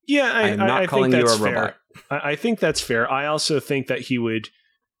 Yeah, I think that's fair. Robot. I think that's fair. I also think that he would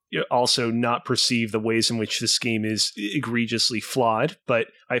also not perceive the ways in which this game is egregiously flawed, but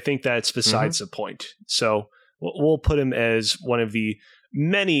I think that's besides the point. So we'll put him as one of the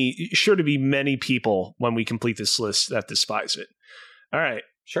sure to be many people when we complete this list that despise it. All right.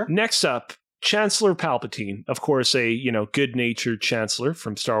 Sure. Next up, Chancellor Palpatine, of course, a good-natured Chancellor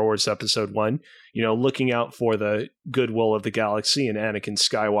from Star Wars Episode 1, looking out for the goodwill of the galaxy and Anakin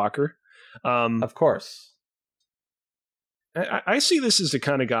Skywalker. Of course. I see this as the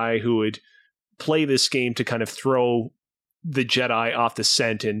kind of guy who would play this game to kind of throw the Jedi off the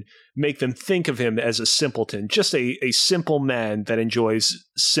scent and make them think of him as a simpleton, just a simple man that enjoys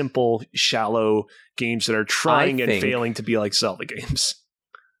simple, shallow games that are trying and failing to be like Zelda games.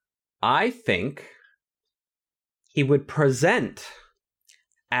 I think he would present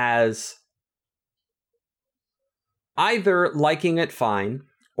as either liking it fine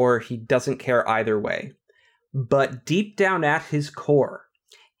or he doesn't care either way. But deep down at his core,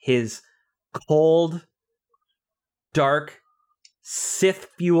 his cold, dark,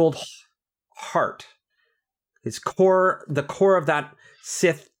 Sith-fueled heart, the core of that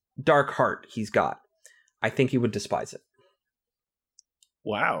Sith dark heart he's got, I think he would despise it.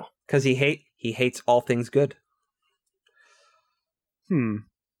 Wow. Because he hates all things good.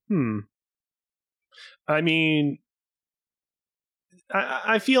 I mean,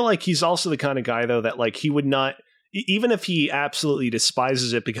 I feel like he's also the kind of guy, though, that like he would not, even if he absolutely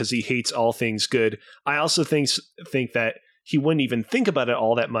despises it because he hates all things good, I also think that he wouldn't even think about it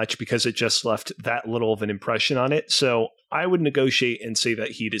all that much because it just left that little of an impression on it. So I would negotiate and say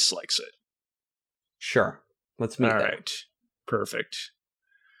that he dislikes it. Sure. Let's meet All there. right. Perfect.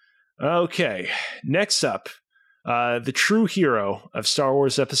 Okay. Next up, the true hero of Star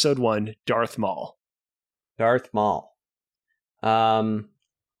Wars Episode 1, Darth Maul. Darth Maul. I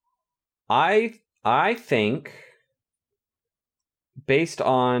think based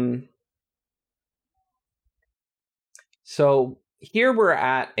on, so here we're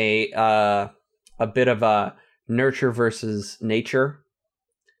at a bit of a nurture versus nature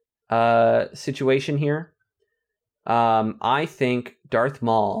situation here. I think Darth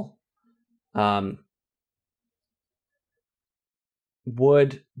Maul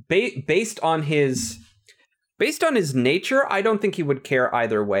would based on his nature, I don't think he would care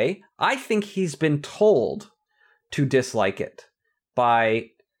either way. I think he's been told to dislike it by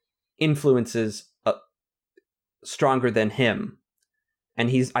influences stronger than him.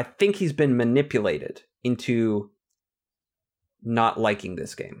 And I think he's been manipulated into not liking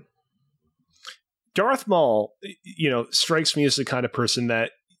this game. Darth Maul, strikes me as the kind of person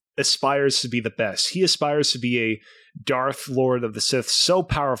that aspires to be the best. He aspires to be a Darth Lord of the Sith so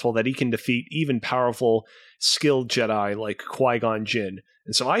powerful that he can defeat even powerful, skilled Jedi like Qui-Gon Jinn.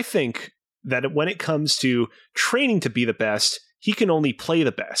 And so I think that when it comes to training to be the best, he can only play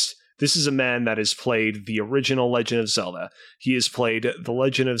the best. This is a man that has played the original Legend of Zelda. He has played The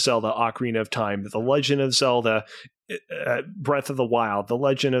Legend of Zelda Ocarina of Time, The Legend of Zelda Breath of the Wild, The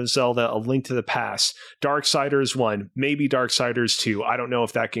Legend of Zelda A Link to the Past, Darksiders 1, maybe Darksiders 2. I don't know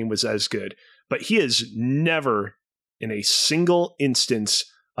if that game was as good. But he has never, in a single instance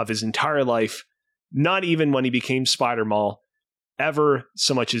of his entire life, not even when he became Spider-Maul, ever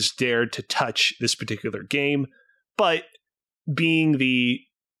so much as dared to touch this particular game. But being the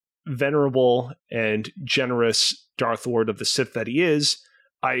venerable and generous Darth Lord of the Sith that he is,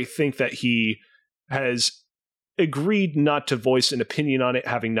 I think that he has agreed not to voice an opinion on it,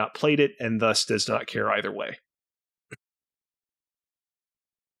 having not played it, and thus does not care either way.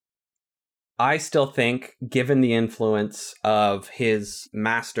 I still think, given the influence of his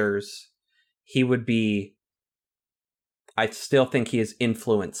masters, I still think he is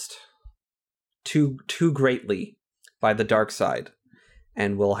influenced too greatly by the dark side,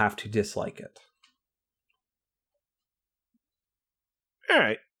 and will have to dislike it. All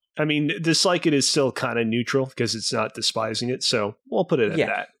right. I mean, dislike it is still kind of neutral because it's not despising it, so we'll put it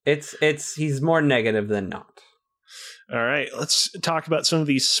at that. He's more negative than not. All right, let's talk about some of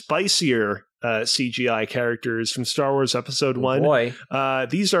these spicier CGI characters from Star Wars Episode 1. Boy.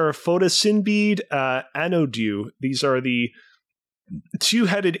 These are Foda Sinbad, Anodu. These are the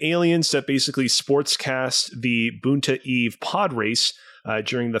two-headed aliens that basically sportscast the Bunta Eve pod race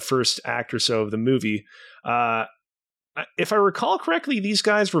during the first act or so of the movie. If I recall correctly, these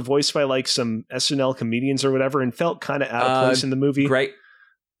guys were voiced by like some SNL comedians or whatever and felt kind of out of place in the movie.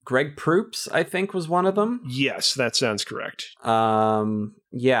 Greg Proops, I think, was one of them. Yes, that sounds correct.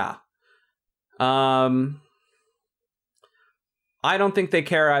 Yeah. I don't think they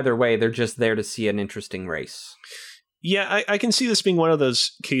care either way. They're just there to see an interesting race. Yeah, I can see this being one of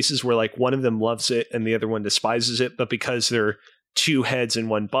those cases where like one of them loves it and the other one despises it, but because they're two heads in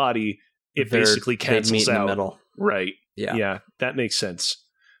one body, it basically cancels meet out. In the middle. Right. Yeah, that makes sense.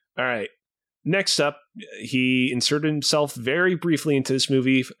 All right. Next up, he inserted himself very briefly into this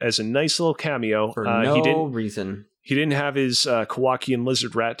movie as a nice little cameo. For no reason. He didn't have his Kowakian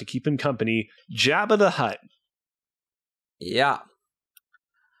lizard rat to keep him company. Jabba the Hutt. Yeah.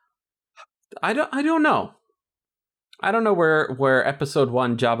 I don't know. I don't know where Episode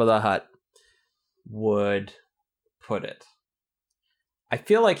 1 Jabba the Hutt would put it. I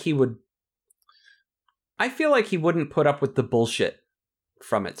feel like he wouldn't put up with the bullshit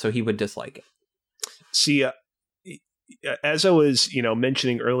from it, so he would dislike it. See, as I was,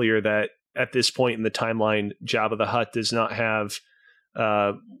 mentioning earlier that at this point in the timeline, Jabba the Hutt does not have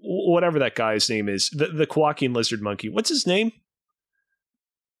whatever that guy's name is, the Kowakian lizard monkey. What's his name?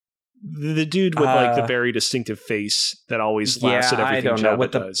 The dude with like the very distinctive face that always laughs at everything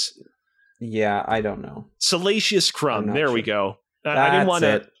Jabba does. Yeah, I don't know. Salacious Crumb. There we go. I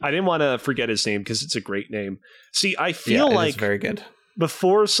didn't want to forget his name because it's a great name. See, I feel like it's very good.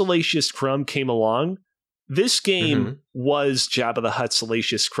 Before Salacious Crumb came along, this game was Jabba the Hutt's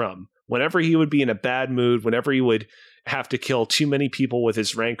Salacious Crumb. Whenever he would be in a bad mood, whenever he would have to kill too many people with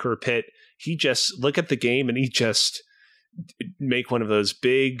his Rancor pit, he just look at the game and he just make one of those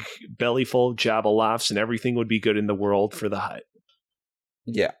big bellyful Jabba laughs, and everything would be good in the world for the Hutt.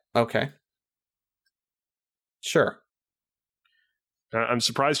 Yeah. Okay. Sure. I'm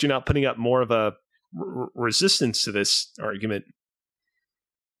surprised you're not putting up more of a resistance to this argument.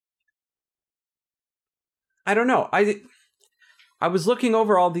 I don't know. I was looking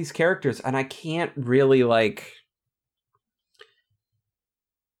over all these characters, and I can't really, like...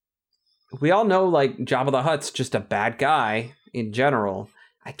 We all know, like, Jabba the Hutt's just a bad guy in general.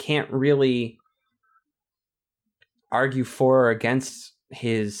 I can't really argue for or against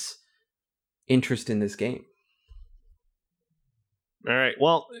his interest in this game. All right.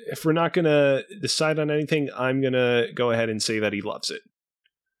 Well, if we're not going to decide on anything, I'm going to go ahead and say that he loves it.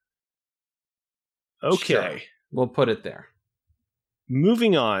 Okay. Sure. We'll put it there.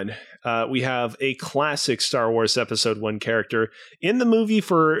 Moving on, we have a classic Star Wars Episode 1 character in the movie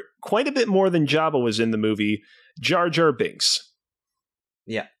for quite a bit more than Jabba was in the movie, Jar Jar Binks.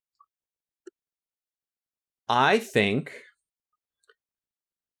 Yeah. I think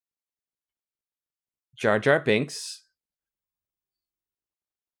Jar Jar Binks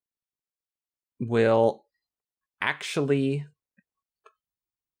will actually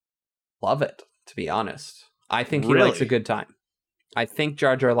love it, to be honest. I think he likes a good time. I think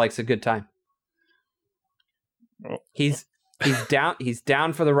Jar Jar likes a good time. Oh. He's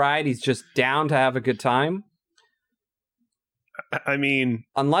down for the ride. He's just down to have a good time. I mean,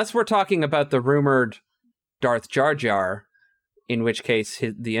 unless we're talking about the rumored Darth Jar Jar, in which case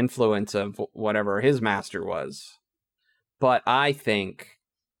the influence of whatever his master was. But I think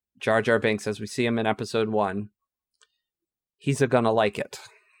Jar Jar Binks, as we see him in Episode 1, he's gonna like it.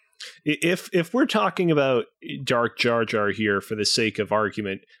 If we're talking about Dark Jar Jar here for the sake of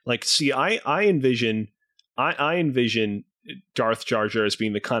argument, like, see, I envision Darth Jar Jar as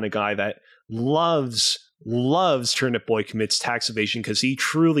being the kind of guy that loves Turnip Boy Commits tax evasion because he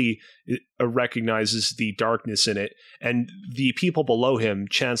truly recognizes the darkness in it, and the people below him,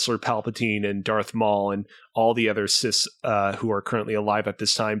 Chancellor Palpatine and Darth Maul and all the other Siths who are currently alive at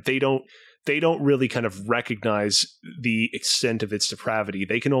this time, they don't really kind of recognize the extent of its depravity.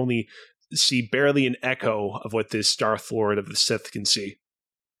 They can only see barely an echo of what this Darth Lord of the Sith can see.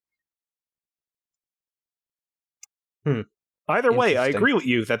 Either way, I agree with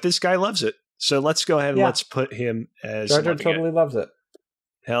you that this guy loves it. So let's go ahead and let's put him as Jar Jar totally loves it.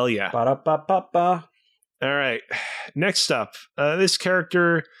 Hell yeah. Ba-da-ba-ba-ba. All right. Next up, this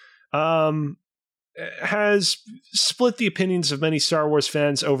character has split the opinions of many Star Wars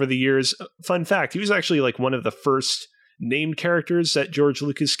fans over the years. Fun fact, he was actually like one of the first named characters that George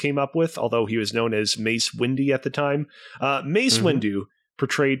Lucas came up with, although he was known as Mace Windu at the time. Mace Windu,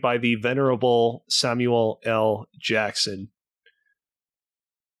 portrayed by the venerable Samuel L. Jackson.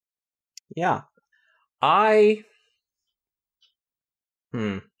 Yeah. I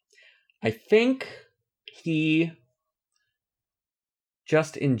think he,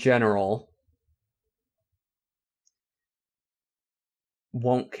 just in general,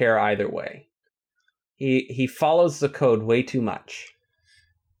 won't care either way. He follows the code way too much.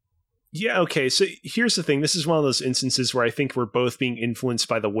 Yeah, okay, so here's the thing. This is one of those instances where I think we're both being influenced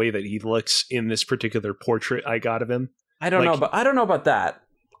by the way that he looks in this particular portrait I got of him. I don't know about that.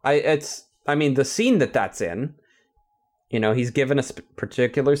 I mean, the scene that's in, you know, he's given a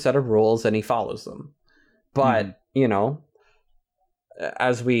particular set of rules and he follows them. But, you know,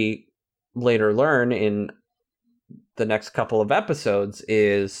 as we later learn in the next couple of episodes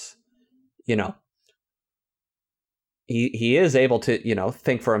is, you know, he is able to, you know,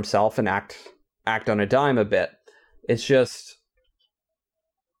 think for himself and act on a dime a bit. It's just,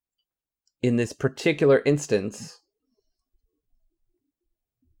 in this particular instance,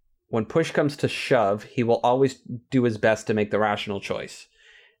 when push comes to shove, he will always do his best to make the rational choice.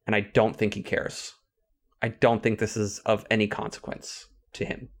 And I don't think he cares. I don't think this is of any consequence to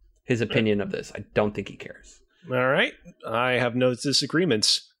him. His opinion of this, I don't think he cares. All right. I have no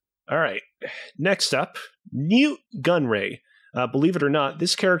disagreements. All right. Next up, Newt Gunray. Believe it or not,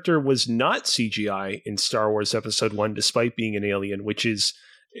 this character was not CGI in Star Wars Episode 1, despite being an alien, which is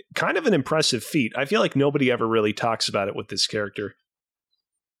kind of an impressive feat. I feel like nobody ever really talks about it with this character.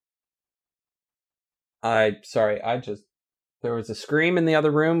 There was a scream in the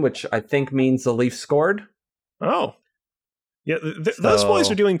other room, which I think means the Leafs scored. Oh. Yeah, those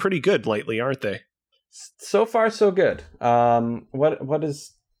boys are doing pretty good lately, aren't they? So far, so good. What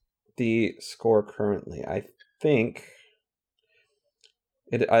is the score currently? I think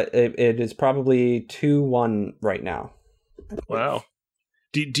it is probably 2-1 right now. Wow.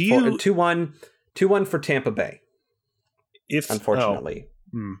 Do you 2-1 for Tampa Bay? Unfortunately.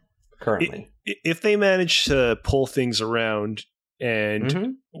 currently. If they manage to pull things around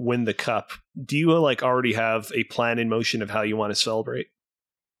and win the cup, do you like already have a plan in motion of how you want to celebrate?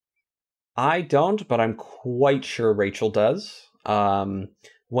 I don't, but I'm quite sure Rachel does.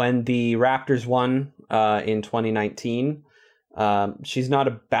 When the Raptors won in 2019, she's not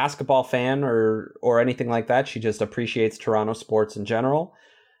a basketball fan or anything like that. She just appreciates Toronto sports in general.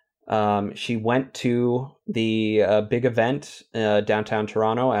 She went to the big event downtown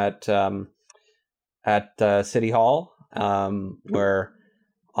Toronto at City Hall, where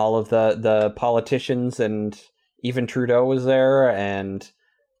all of the politicians and even Trudeau was there, and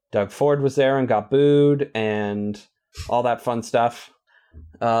Doug Ford was there and got booed and all that fun stuff.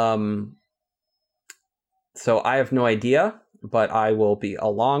 So I have no idea, but I will be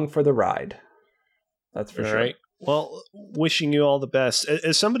along for the ride. That's for sure. Right. Well, wishing you all the best.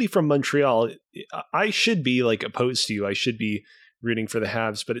 As somebody from Montreal, I should be like opposed to you. I should be rooting for the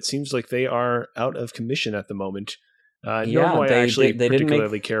Habs, but it seems like they are out of commission at the moment. Nor do I actually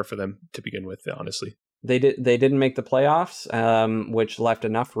particularly care for them to begin with, honestly. They didn't make the playoffs, which left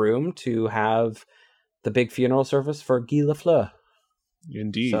enough room to have the big funeral service for Guy Lafleur.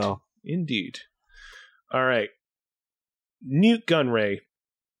 Indeed. All right. Newt Gunray.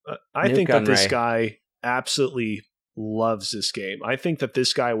 I think that this guy absolutely loves this game. I think that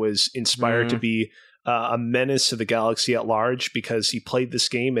this guy was inspired to be a menace to the galaxy at large because he played this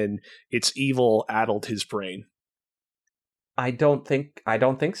game and its evil addled his brain. I don't think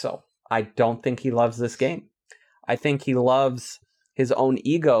so. I don't think he loves this game. I think he loves his own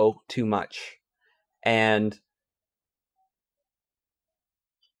ego too much. And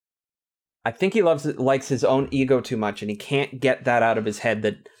I think he likes his own ego too much, and he can't get that out of his head,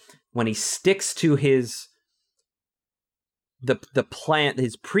 that when he sticks to his the plan,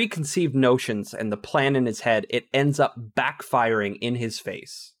 his preconceived notions and the plan in his head, it ends up backfiring in his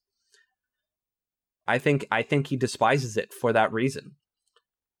face. I think he despises it for that reason.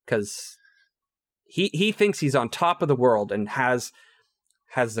 Because he thinks he's on top of the world and has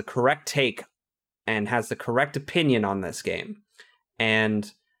the correct take and has the correct opinion on this game.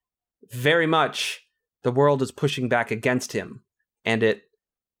 And very much the world is pushing back against him. And it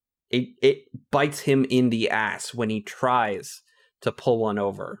bites him in the ass when he tries to pull one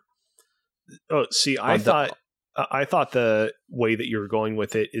over. Oh, see, I thought the way that you were going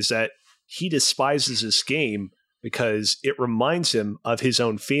with it is that he despises this game because it reminds him of his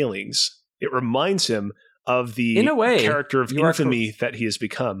own failings. It reminds him of the character of infamy that he has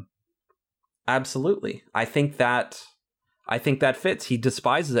become. Absolutely. I think that fits. He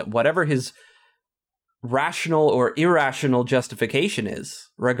despises it. Whatever his rational or irrational justification is,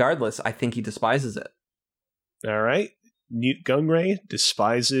 regardless, I think he despises it. All right. Newt Gunray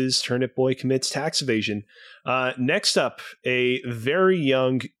despises Turnip Boy commits tax evasion. Next up, a very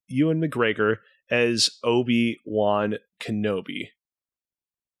young Ewan McGregor as Obi-Wan Kenobi.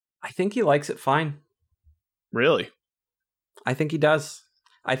 I think he likes it fine. Really? I think he does.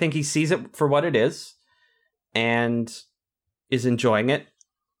 I think he sees it for what it is and is enjoying it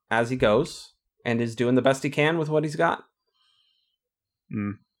as he goes and is doing the best he can with what he's got.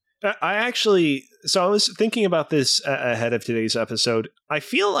 I was thinking about this ahead of today's episode. I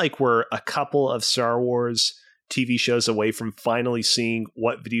feel like we're a couple of Star Wars TV shows away from finally seeing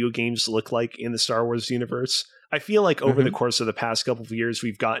what video games look like in the Star Wars universe. I feel like over the course of the past couple of years,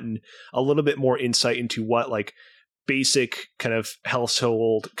 we've gotten a little bit more insight into what like basic kind of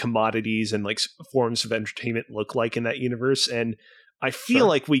household commodities and like forms of entertainment look like in that universe. And I feel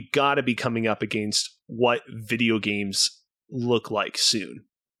like we got to be coming up against what video games look like soon.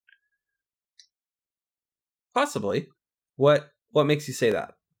 Possibly. What makes you say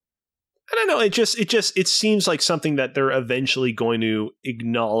that? I don't know. It seems like something that they're eventually going to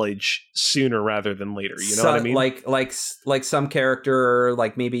acknowledge sooner rather than later. You know what I mean? Like some character,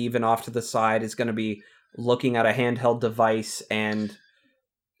 like maybe even off to the side, is going to be looking at a handheld device and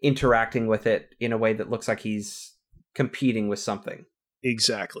interacting with it in a way that looks like he's competing with something.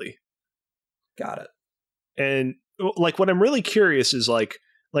 Exactly. Got it. And like, what I'm really curious is like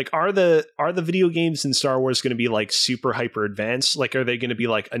are the video games in Star Wars going to be like super hyper advanced? Like, are they going to be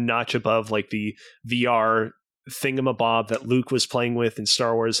like a notch above like the VR thingamabob that Luke was playing with in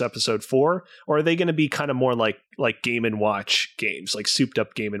Star Wars Episode 4? Or are they going to be kind of more like Game & Watch games, like souped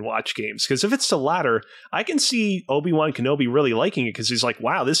up Game & Watch games? Because if it's the latter, I can see Obi-Wan Kenobi really liking it because he's like,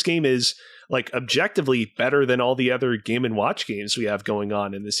 wow, this game is like objectively better than all the other Game & Watch games we have going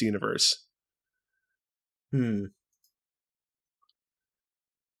on in this universe.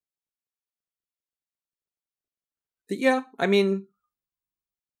 Yeah, I mean,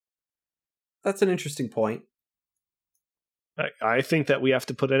 that's an interesting point. I think that we have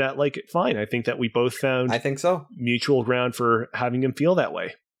to put it at like it fine. I think that we both found I think so. mutual ground for having him feel that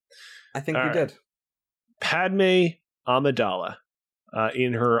way. I think All we right. did. Padme Amidala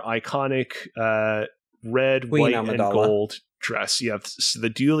in her iconic red, Queen white, Amidala. and gold dress. You have the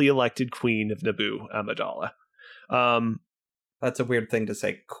duly elected Queen of Naboo, Amidala. That's a weird thing to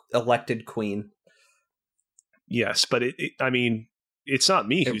say. Elected queen. Yes, but I mean, it's not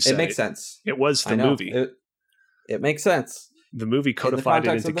me who said It makes sense. It was I the know. movie. It makes sense. The movie In the codified it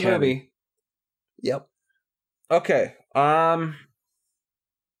context into of the canon. movie. Yep. Okay. I'm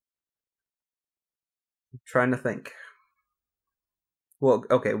trying to think. Well,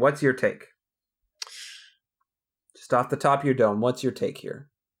 okay, what's your take? Just off the top of your dome, what's your take here?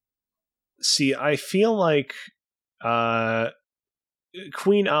 See, I feel like Queen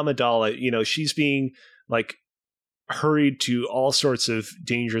Amidala, she's being like hurried to all sorts of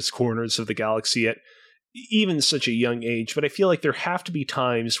dangerous corners of the galaxy at even such a young age, but I feel like there have to be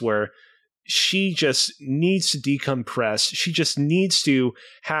times where she just needs to decompress. She just needs to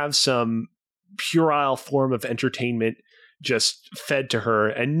have some puerile form of entertainment just fed to her.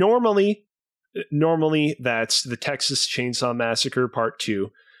 And normally that's the Texas Chainsaw Massacre Part 2,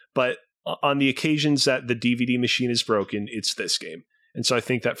 but on the occasions that the DVD machine is broken, it's this game. And so I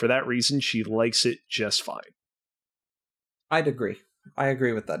think that for that reason, she likes it just fine. I'd agree. I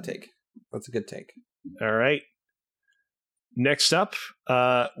agree with that take. That's a good take. All right. Next up,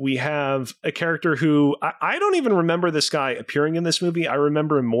 we have a character who I don't even remember this guy appearing in this movie. I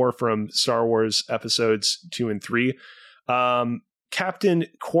remember him more from Star Wars episodes 2 and 3. Captain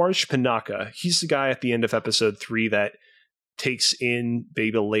Quarsh Panaka. He's the guy at the end of episode 3 that takes in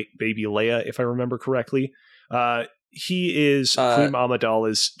baby Leia, if I remember correctly. He is Queen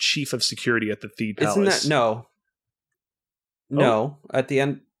Amidala's chief of security at the Theed Palace. Isn't that no? At the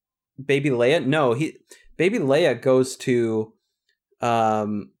end, baby Leia. No, baby Leia goes to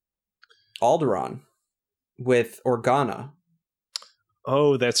Alderaan with Organa.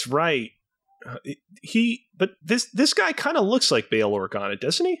 Oh, that's right. But this guy kind of looks like Bail Organa,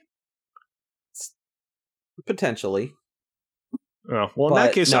 doesn't he? Potentially. Oh, well, in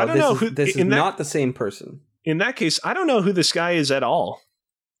that case, I don't know who. This is not the same person. In that case, I don't know who this guy is at all.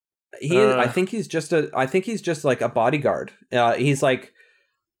 I think he's just like a bodyguard. He's like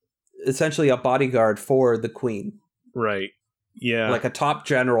essentially a bodyguard for the Queen. Right. Yeah. Like a top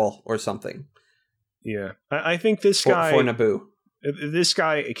general or something. Yeah. I think this guy for Naboo. This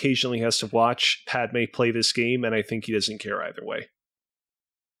guy occasionally has to watch Padme play this game, and I think he doesn't care either way.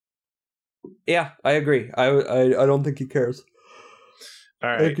 Yeah, I agree. I don't think he cares.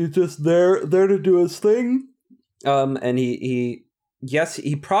 All right. Like he's just there to do his thing. And he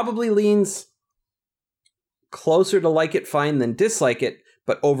probably leans closer to like it fine than dislike it,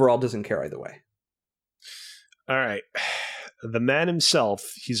 but overall doesn't care either way. All right. The man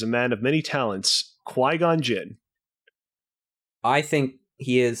himself, he's a man of many talents, Qui-Gon Jinn. I think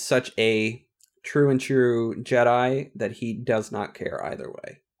he is such a true Jedi that he does not care either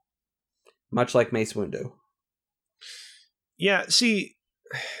way. Much like Mace Windu. Yeah, see,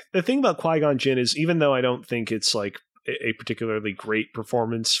 the thing about Qui-Gon Jinn is, even though I don't think it's like a particularly great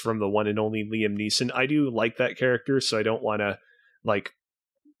performance from the one and only Liam Neeson, I do like that character, so I don't want to like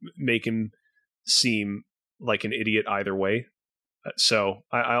make him seem like an idiot either way. So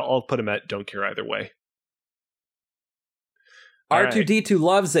I'll put him at don't care either way. R2-D2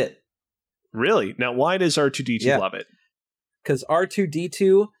 loves it. Really? Now, why does R2-D2 love it? Because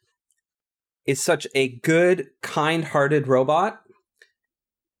R2-D2 is such a good, kind-hearted robot.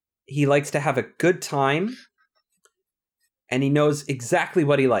 He likes to have a good time, and he knows exactly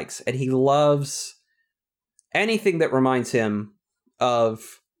what he likes, and he loves anything that reminds him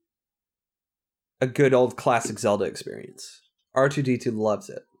of a good old classic Zelda experience. R2-D2 loves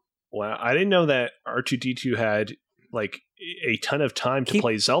it. Wow, I didn't know that R2-D2 had like a ton of time to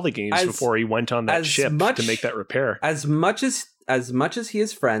play Zelda games before he went on that ship to make that repair. As much as he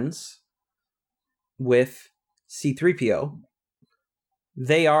is friends with C-3PO,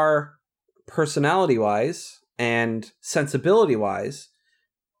 they are personality-wise and sensibility-wise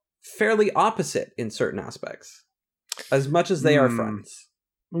fairly opposite in certain aspects, as much as they are friends.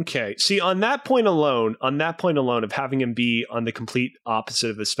 Okay. See, on that point alone of having him be on the complete opposite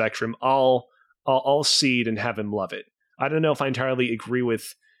of the spectrum, I'll cede and have him love it. I don't know if I entirely agree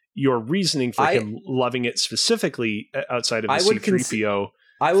with your reasoning for him loving it specifically outside of the C-3PO.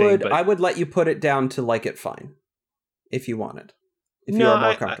 I would let you put it down to like it fine, if you wanted. If you are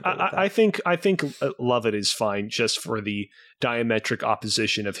more comfortable with that. I think love it is fine, just for the diametric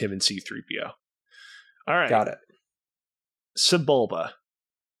opposition of him and C-3PO. All right. Got it. Sebulba.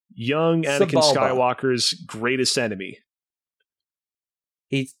 Young Anakin Skywalker's greatest enemy.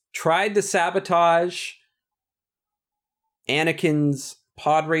 He tried to sabotage Anakin's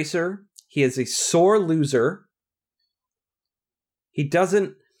pod racer. He is a sore loser. He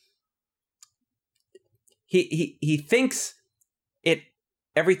doesn't... He thinks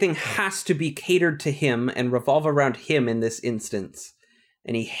everything has to be catered to him and revolve around him in this instance.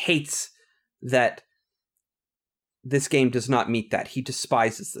 And he hates that this game does not meet that. He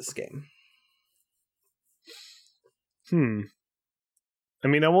despises this game. I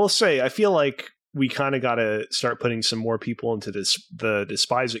mean, I will say, I feel like we kind of got to start putting some more people into the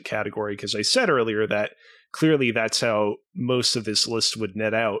despise it category, because I said earlier that clearly that's how most of this list would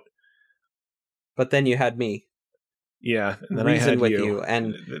net out. But then you had me. Yeah, and then reason I had with you,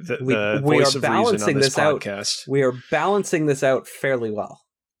 and we are balancing this podcast. out. We are balancing this out fairly well,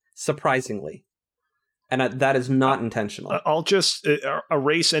 surprisingly, and that is not intentional. I'll just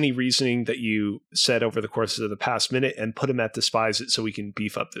erase any reasoning that you said over the course of the past minute and put him at despise it, so we can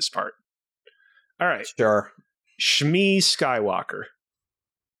beef up this part. All right, sure. Shmi Skywalker.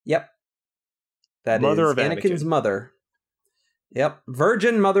 Yep, that mother is of Anakin's Anakin. mother. Yep,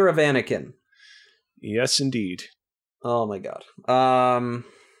 virgin mother of Anakin. Yes, indeed. Oh my god.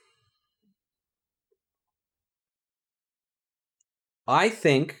 I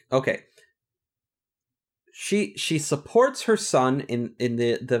think she supports her son in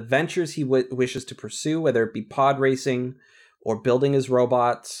the ventures he wishes to pursue, whether it be pod racing or building his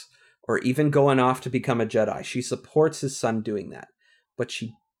robots or even going off to become a Jedi. She supports his son doing that, but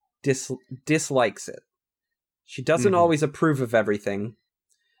she dislikes it. She doesn't always approve of everything,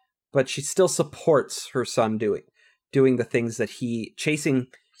 but she still supports her son doing the things that he chasing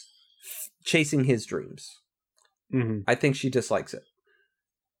his dreams. I think she dislikes it.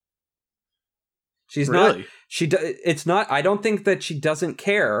 She's really? It's not. I don't think that she doesn't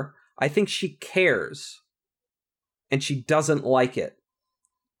care. I think she cares, and she doesn't like it.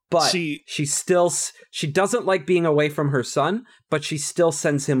 But she doesn't like being away from her son, but she still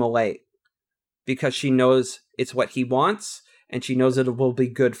sends him away because she knows it's what he wants, and she knows it will be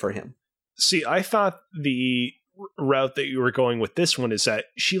good for him. See, I thought the route that you were going with this one is that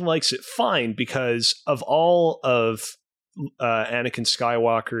she likes it fine because of all of Anakin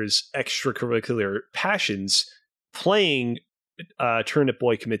Skywalker's extracurricular passions, playing Turnip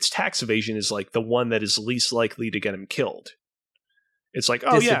Boy Commits Tax Evasion is like the one that is least likely to get him killed. It's like,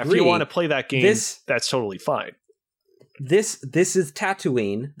 oh yeah, if you want to play that game, that's totally fine. This is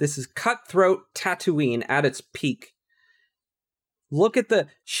Tatooine. This is cutthroat Tatooine at its peak. Look at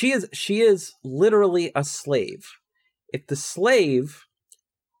she is literally a slave. If the slave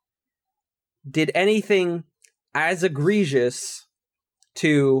did anything as egregious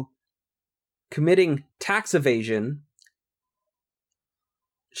to committing tax evasion,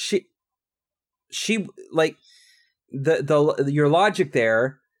 she like your logic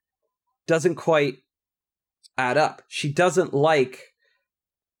there doesn't quite add up. She doesn't like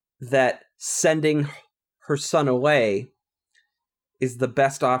that sending her son away is the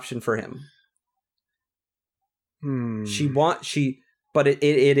best option for him. But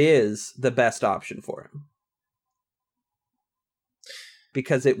it is the best option for him.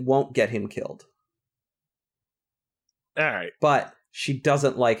 Because it won't get him killed. All right. But she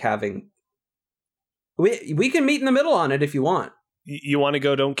doesn't like having... We can meet in the middle on it if you want. You want to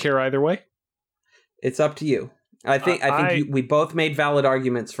go don't care either way? It's up to you. I think we both made valid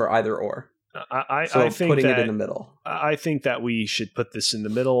arguments for either or. I think putting that, it in the middle. I think that we should put this in the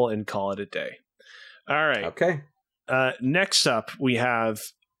middle and call it a day. All right. Okay. Next up, we have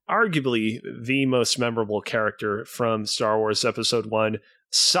arguably the most memorable character from Star Wars Episode 1,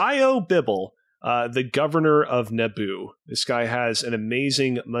 Sio Bibble, the governor of Naboo. This guy has an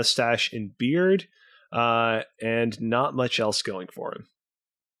amazing mustache and beard, and not much else going for him.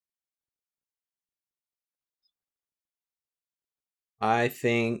 I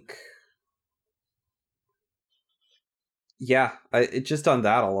think... Yeah, just on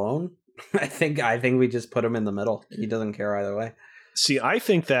that alone, I think we just put him in the middle. He doesn't care either way. See, I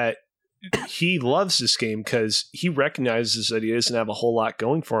think that he loves this game because he recognizes that he doesn't have a whole lot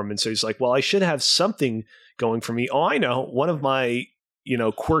going for him, and so he's like, "Well, I should have something going for me." Oh, I know. One of my,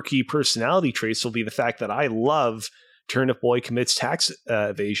 quirky personality traits will be the fact that I love Turnip Boy Commits Tax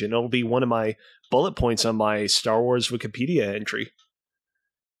Evasion. It'll be one of my bullet points on my Star Wars Wikipedia entry.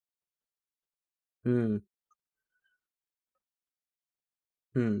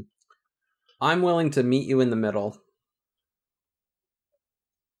 I'm willing to meet you in the middle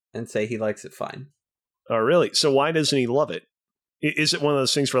and say he likes it fine. Oh, really? So why doesn't he love it? Is it one of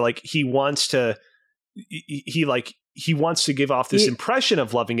those things where like he wants to, he like he wants to give off this impression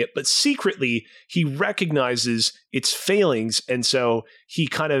of loving it, but secretly he recognizes its failings. And so he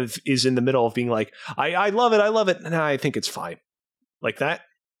kind of is in the middle of being like, I love it. And I think it's fine. Like that.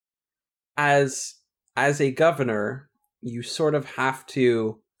 As a governor, you sort of have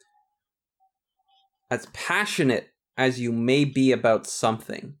to, as passionate as you may be about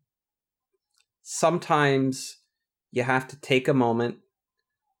something, sometimes you have to take a moment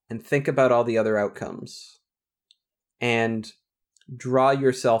and think about all the other outcomes and draw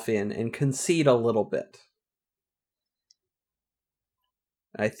yourself in and concede a little bit.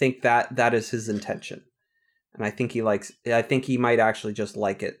 I think that is his intention. And I think he might actually just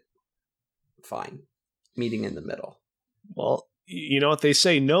like it fine, meeting in the middle. Well, you know what they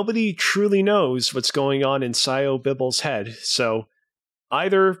say, nobody truly knows what's going on in Sio Bibble's head. So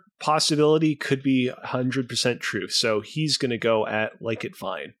either possibility could be 100% true. So he's going to go at like it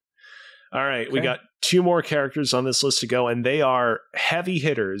fine. All right, okay. We got 2 more characters on this list to go, and they are heavy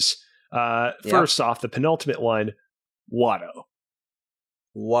hitters. First off, the penultimate one, Watto.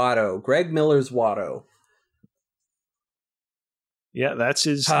 Watto. Greg Miller's Watto. Yeah, that's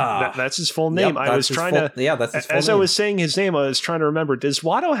his that's his full name. Yep, I was trying to... Yeah, that's his full as name. I was saying his name, I was trying to remember, does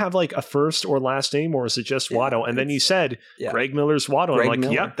Watto have like a first or last name, or is it just Watto? And then you said, Greg Miller's Watto. I'm like,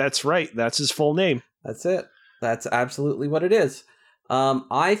 Miller. Yep, that's right. That's his full name. That's it. That's absolutely what it is.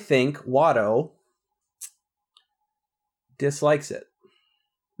 I think Watto dislikes it.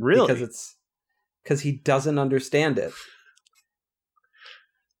 Really? Because he doesn't understand it.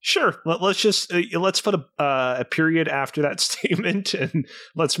 Sure. Let's put a period after that statement and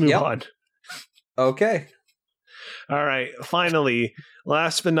let's move on. Okay. All right. Finally,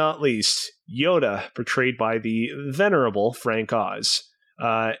 last but not least, Yoda, portrayed by the venerable Frank Oz.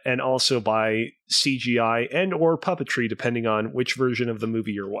 And also by CGI and or puppetry, depending on which version of the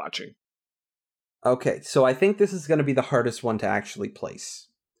movie you're watching. Okay, so I think this is going to be the hardest one to actually place.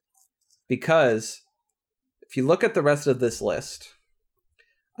 Because if you look at the rest of this list,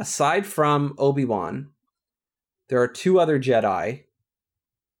 aside from Obi-Wan, there are 2 other Jedi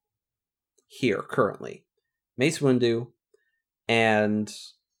here currently. Mace Windu and...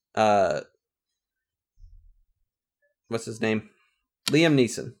 what's his name? Liam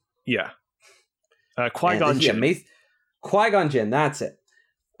Neeson. Yeah. Qui-Gon Jinn. Qui-Gon Jinn, that's it.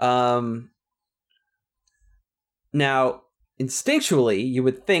 Now, instinctually, you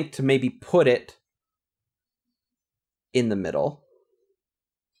would think to maybe put it in the middle,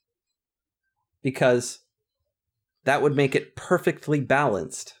 because that would make it perfectly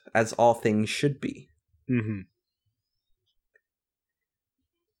balanced, as all things should be. Mm-hmm.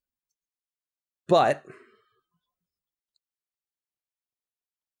 But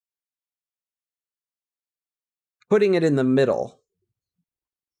putting it in the middle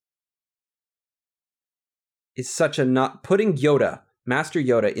is such a not... Putting Yoda, Master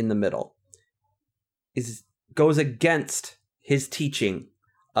Yoda, in the middle goes against his teaching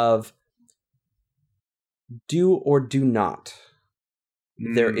of do or do not.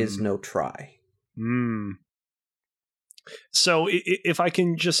 There is no try. So if I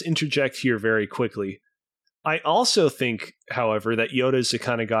can just interject here very quickly, I also think, however, that Yoda is the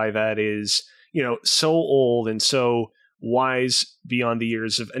kind of guy that is, so old and so wise beyond the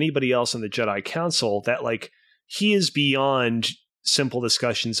years of anybody else on the Jedi Council that, like, he is beyond simple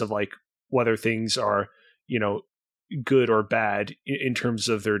discussions of, like, whether things are, good or bad in terms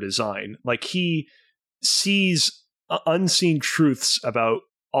of their design. Like, he sees unseen truths about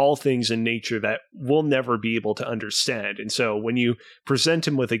all things in nature that we'll never be able to understand. And so when you present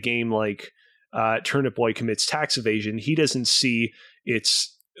him with a game like Turnip Boy Commits Tax Evasion, he doesn't see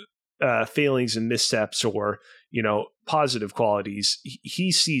its failings and missteps or, positive qualities.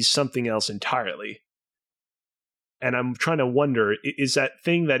 He sees something else entirely. And I'm trying to wonder, is that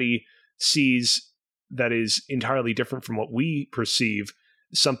thing that he sees that is entirely different from what we perceive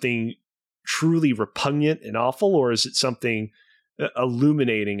something truly repugnant and awful, or is it something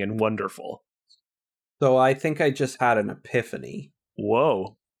illuminating and wonderful? So I think I just had an epiphany.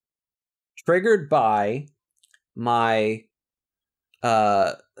 Whoa. Triggered by my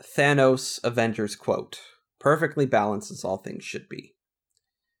Thanos Avengers quote. Perfectly balanced as all things should be.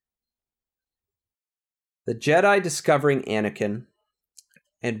 The Jedi discovering Anakin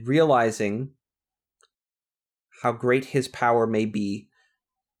and realizing how great his power may be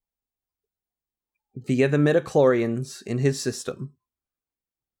via the midichlorians in his system.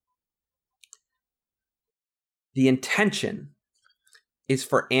 The intention is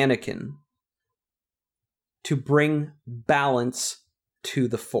for Anakin to bring balance to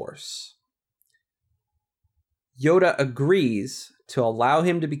the Force. Yoda agrees to allow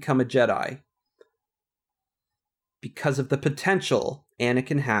him to become a Jedi because of the potential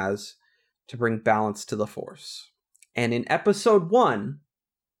Anakin has to bring balance to the Force. And in episode 1,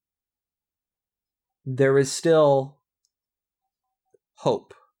 there is still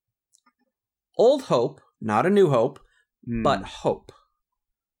hope. Old hope, not a new hope, but hope.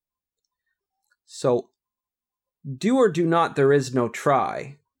 So, do or do not, there is no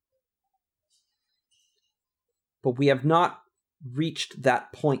try. But we have not reached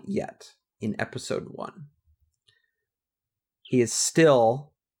that point yet in episode 1. He is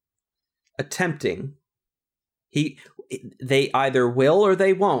still attempting. They either will or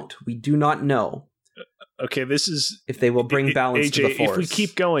they won't. We do not know. Okay, this is if they will bring balance AJ, to the Force. If we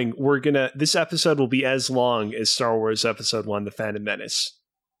keep going, this episode will be as long as Star Wars Episode 1, The Phantom Menace.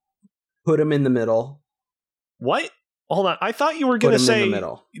 Put him in the middle. What? Hold on. I thought you were going to say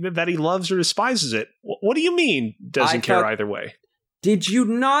that he loves or despises it. What do you mean doesn't care either way? Did you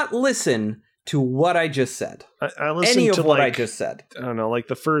not listen to what I just said? I listened Any of to what I just said. I don't know, like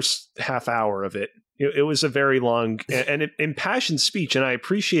the first half hour of it. It was a very long and impassioned speech, and I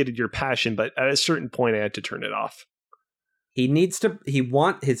appreciated your passion, but at a certain point I had to turn it off.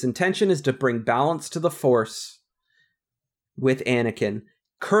 His intention is to bring balance to the Force with Anakin.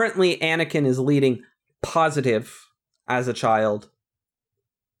 Currently, Anakin is leading positive as a child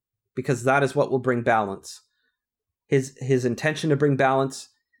because that is what will bring balance. His intention to bring balance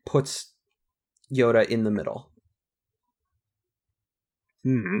puts Yoda in the middle.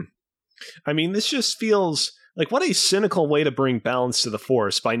 I mean, this just feels like what a cynical way to bring balance to the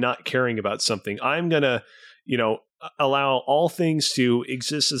Force by not caring about something. I'm going to, allow all things to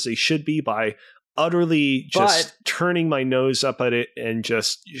exist as they should be by utterly just turning my nose up at it and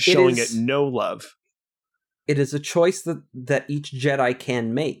just showing it no love. It is a choice that each Jedi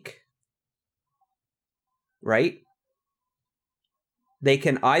can make. Right? They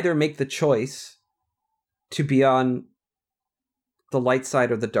can either make the choice to be on the light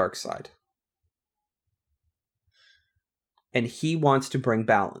side or the dark side. And he wants to bring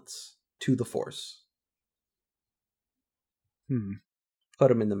balance to the Force. Put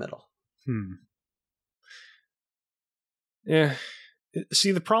him in the middle. Yeah.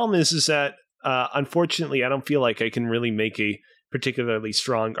 See, the problem is that unfortunately, I don't feel like I can really make a particularly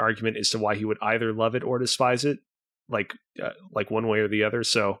strong argument as to why he would either love it or despise it, like one way or the other.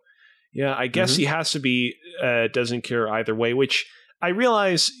 So, yeah, I guess he has to be doesn't care either way, which I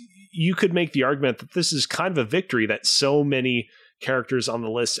realize you could make the argument that this is kind of a victory that so many characters on the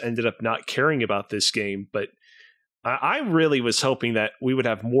list ended up not caring about this game. But I really was hoping that we would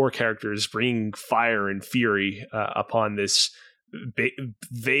have more characters bringing fire and fury upon this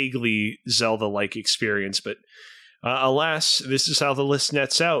vaguely Zelda-like experience. But alas, this is how the list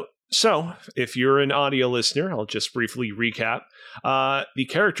nets out. So, if you're an audio listener, I'll just briefly recap. The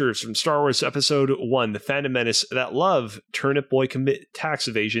characters from Star Wars Episode 1, The Phantom Menace, that love Turnip Boy commit tax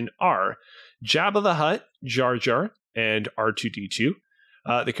evasion are Jabba the Hutt, Jar Jar, and R2-D2.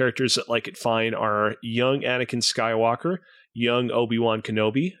 The characters that like it fine are young Anakin Skywalker, young Obi-Wan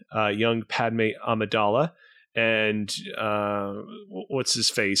Kenobi, young Padme Amidala, and what's his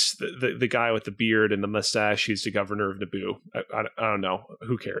face? The guy with the beard and the mustache. He's the governor of Naboo. I don't know.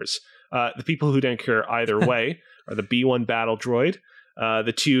 Who cares? The people who don't care either way are the B-1 battle droid,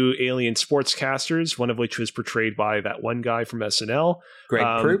 the two alien sportscasters, one of which was portrayed by that one guy from SNL,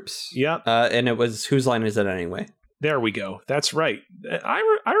 Greg Proops. Yeah, and it was Whose Line Is It Anyway? There we go. That's right. I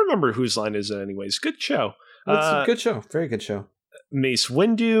remember Whose Line Is It Anyways. Good show. It's a good show. Very good show. Mace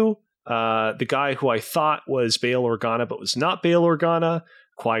Windu. The guy who I thought was Bail Organa but was not Bail Organa,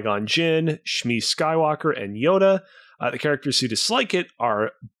 Qui-Gon Jinn, Shmi Skywalker, and Yoda. The characters who dislike it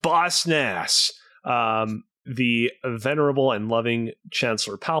are Boss Nass, the venerable and loving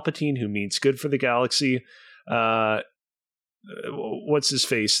Chancellor Palpatine, who means good for the galaxy. What's his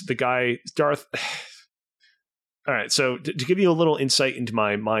face? The guy, Darth... All right, so to give you a little insight into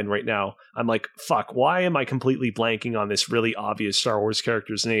my mind right now, I'm like, fuck, why am I completely blanking on this really obvious Star Wars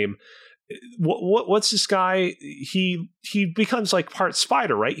character's name? What's this guy? He becomes like part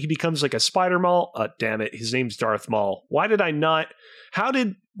spider, right? He becomes like a spider Maul. Damn it, his name's Darth Maul. Why did I not? How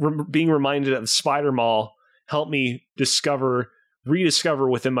did being reminded of Spider Maul help me rediscover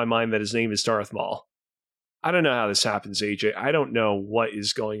within my mind that his name is Darth Maul? I don't know how this happens, AJ. I don't know what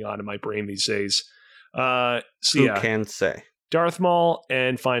is going on in my brain these days. Who can say? Darth Maul,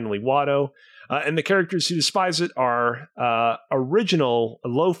 and finally Watto. And the characters who despise it are original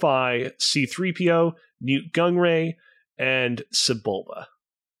lo-fi C-3PO, Newt Gunray, and Sebulba.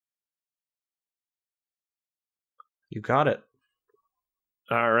 You got it.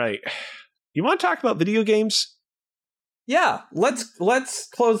 All right. You want to talk about video games? Yeah, let's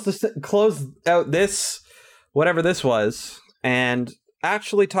close out this whatever this was and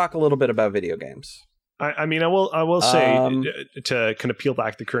actually talk a little bit about video games. I mean, I will say to kind of peel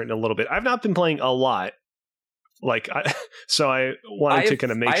back the curtain a little bit. I've not been playing a lot, so I wanted to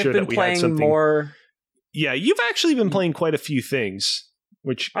kind of make sure that we had something more. Yeah, you've actually been playing quite a few things,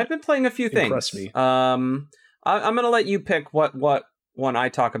 which I've been playing a few things. Impressed me. I'm going to let you pick what one I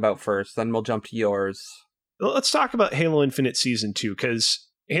talk about first, then we'll jump to yours. Let's talk about Halo Infinite Season 2, because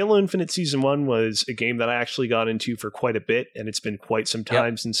Halo Infinite Season 1 was a game that I actually got into for quite a bit, and it's been quite some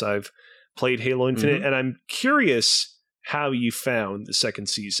time since I've played Halo Infinite, and I'm curious how you found the second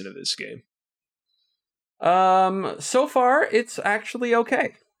season of this game. So far, it's actually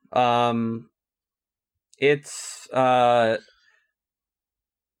okay. It's I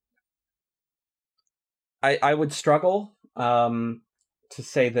would struggle to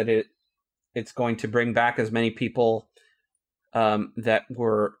say that it's going to bring back as many people that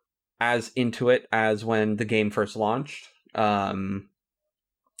were as into it as when the game first launched,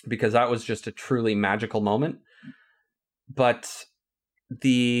 because that was just a truly magical moment. But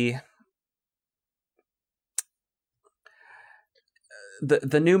the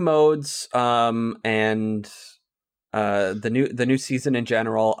new modes and the new season in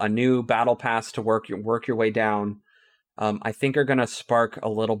general, a new battle pass to work your way down, I think are going to spark a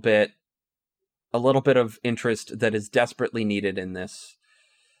little bit of interest that is desperately needed in this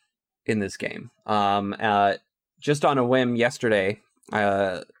game. Just on a whim yesterday,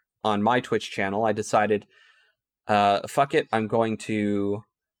 on my Twitch channel, I decided, fuck it, I'm going to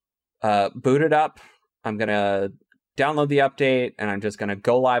boot it up. I'm going to download the update, and I'm just going to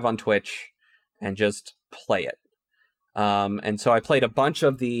go live on Twitch and just play it. And so I played a bunch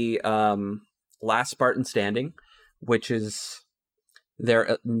of the Last Spartan Standing, which is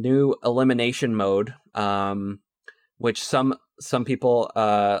their new elimination mode, which some people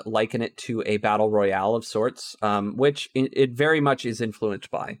liken it to a battle royale of sorts, which it very much is influenced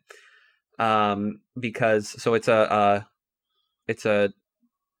by, because so it's a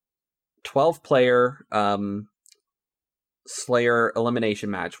 12-player Slayer elimination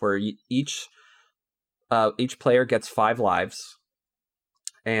match where each player gets 5 lives,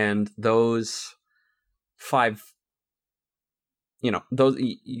 and those 5, those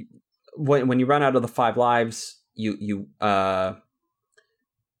when you run out of the 5 lives, you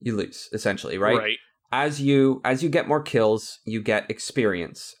lose, essentially, right? Right. As you get more kills, you get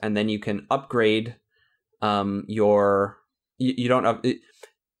experience, and then you can upgrade your. You don't up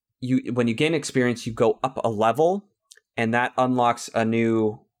you when you gain experience, you go up a level, and that unlocks a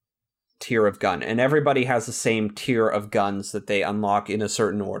new tier of gun, and everybody has the same tier of guns that they unlock in a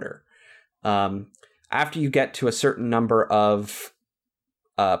certain order. After you get to a certain number of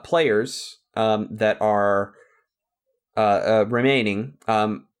players that are remaining,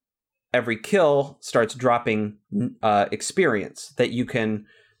 every kill starts dropping experience that you can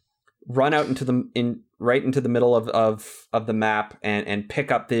run out into the middle of the map and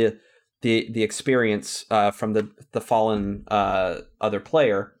pick up the experience from the fallen other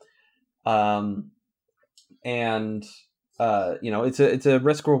player. It's a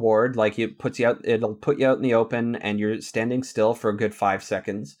risk reward. Like it'll put you out in the open, and you're standing still for a good 5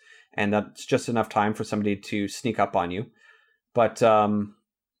 seconds, and that's just enough time for somebody to sneak up on you. But the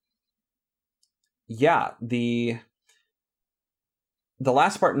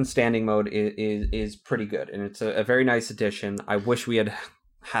Last Spartan Standing mode is pretty good, and it's a very nice addition. I wish we had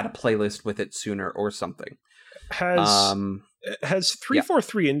a playlist with it sooner or something. Has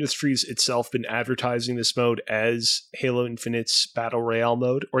 343 Industries itself been advertising this mode as Halo Infinite's Battle Royale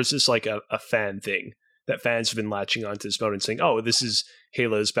mode? Or is this like a fan thing that fans have been latching onto this mode and saying, oh, this is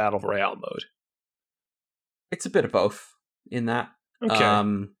Halo's Battle Royale mode? It's a bit of both in that.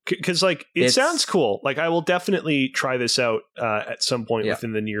 Okay. Because it sounds cool. Like, I will definitely try this out at some point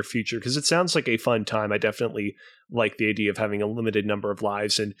within the near future, because it sounds like a fun time. I definitely like the idea of having a limited number of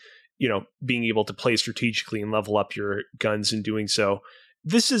lives and being able to play strategically and level up your guns in doing so.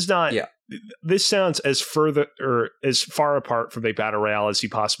 This is not. Yeah. This sounds as far apart from a battle royale as you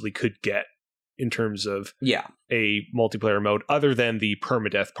possibly could get in terms of a multiplayer mode, other than the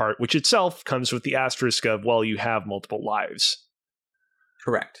permadeath part, which itself comes with the asterisk of, well, you have multiple lives.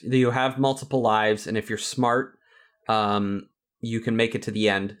 Correct. You have multiple lives, and if you're smart, you can make it to the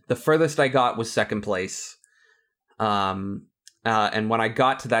end. The furthest I got was second place, and when I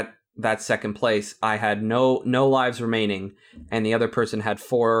got to that second place, I had no lives remaining, and the other person had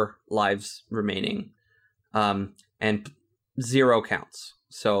 4 lives remaining, and 0 counts.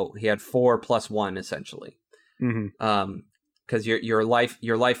 So he had 4 plus 1 essentially, because your life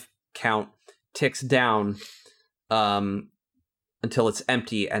count ticks down until it's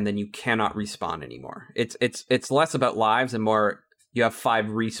empty, and then you cannot respawn anymore. It's less about lives and more you have 5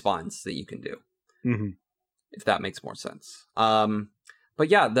 respawns that you can do. Mm-hmm. If that makes more sense. But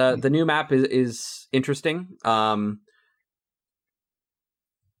yeah, the new map is interesting.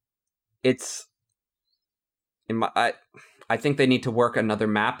 It's I think they need to work another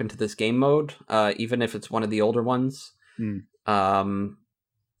map into this game mode, even if it's one of the older ones.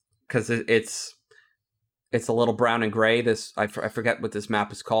 Because it's a little brown and gray. I forget what this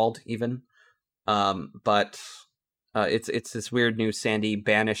map is called even. But it's this weird new sandy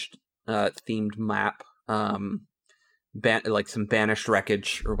banished themed map. Like some banished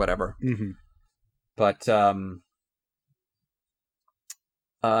wreckage or whatever. Mm-hmm. But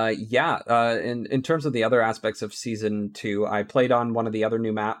in terms of the other aspects of season 2, I played on one of the other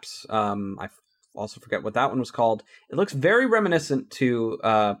new maps. I also forget what that one was called. It looks very reminiscent to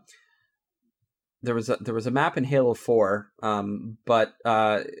there was a map in Halo 4, but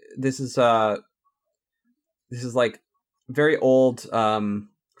this is like very old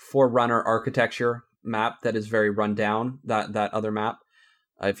Forerunner architecture map that is very run down. That other map,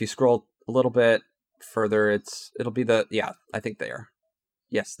 if you scroll a little bit further, it'll be I think they are.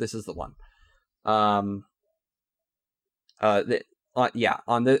 Yes, this is the one. On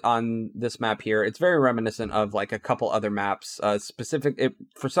this map here, it's very reminiscent of like a couple other maps. It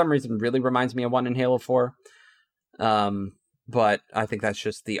for some reason really reminds me of one in Halo 4. But I think that's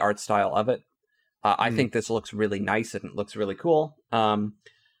just the art style of it. I think this looks really nice and it looks really cool.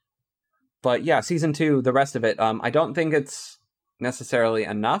 But yeah, season 2, the rest of it, I don't think it's necessarily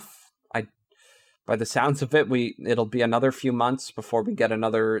enough. By the sounds of it, it'll be another few months before we get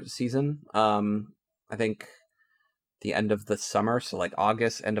another season. I think the end of the summer, so like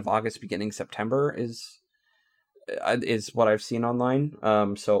end of August, beginning September is what I've seen online.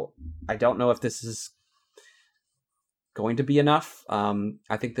 So I don't know if this is going to be enough.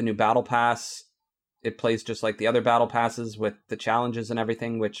 I think the new battle pass, it plays just like the other battle passes with the challenges and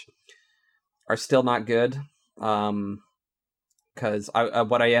everything, which are still not good. Because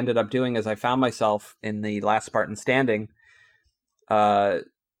what I ended up doing is I found myself in the last Spartan standing. They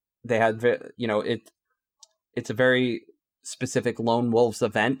had, it's a very specific Lone Wolves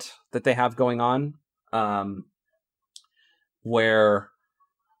event that they have going on, where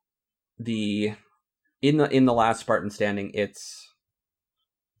in the last Spartan standing, it's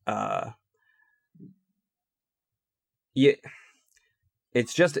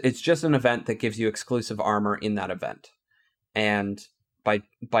it's just an event that gives you exclusive armor in that event. And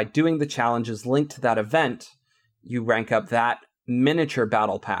by doing the challenges linked to that event, you rank up that miniature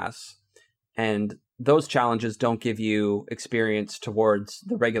battle pass, and those challenges don't give you experience towards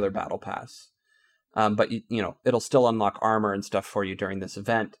the regular battle pass. But it'll still unlock armor and stuff for you during this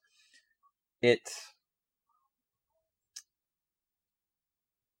event. It's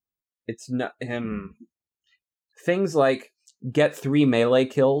not things like get 3 melee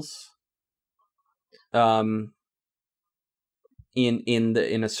kills.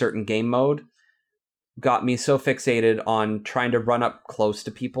 In a certain game mode got me so fixated on trying to run up close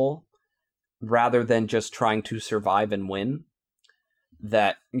to people rather than just trying to survive and win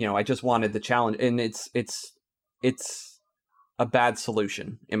that I just wanted the challenge, and it's a bad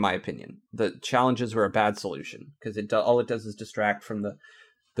solution in my opinion. The challenges were a bad solution because all it does is distract from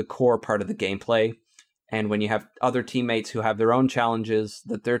the core part of the gameplay, and when you have other teammates who have their own challenges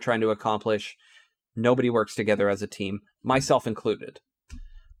that they're trying to accomplish, nobody works together as a team, myself included.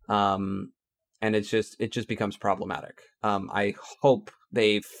 And it just becomes problematic. I hope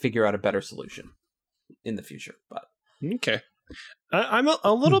they figure out a better solution in the future. But okay, I'm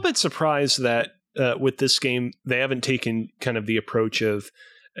a little bit surprised that with this game they haven't taken kind of the approach of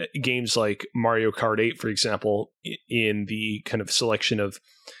games like Mario Kart 8, for example, in the kind of selection of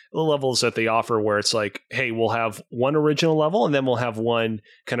the levels that they offer, where it's like, hey, we'll have one original level and then we'll have one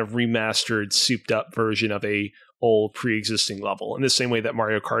kind of remastered, souped up version of a old pre-existing level. In the same way that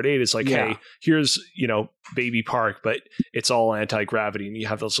Mario Kart 8 is like, hey, here's, Baby Park, but it's all anti-gravity, and you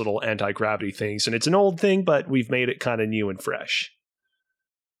have those little anti-gravity things, and it's an old thing, but we've made it kind of new and fresh.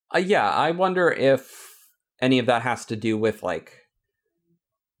 I wonder if any of that has to do with like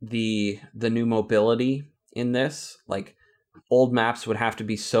the new mobility in this. Like, old maps would have to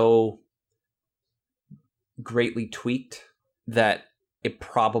be so greatly tweaked that it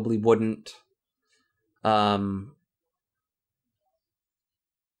probably wouldn't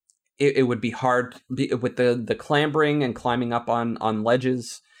it would be hard with the clambering and climbing up on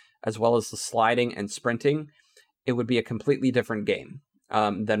ledges, as well as the sliding and sprinting. It would be a completely different game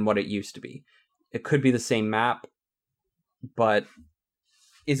than what it used to be. It could be the same map, but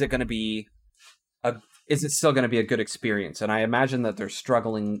is it going to be is it still going to be a good experience? And I imagine that they're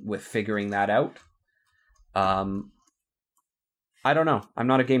struggling with figuring that out. I don't know. I'm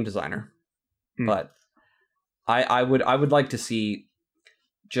not a game designer, but I would like to see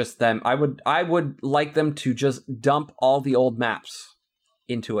just them. I would like them to just dump all the old maps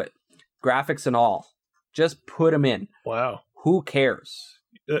into it, graphics and all. Just put them in. Wow. Who cares?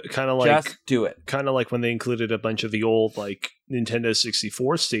 Kind of like just do it. Kind of like when they included a bunch of the old like Nintendo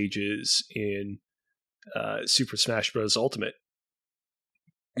 64 stages in Super Smash Bros. Ultimate.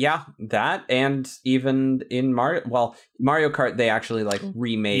 Yeah, that, and even in Mario Kart, they actually like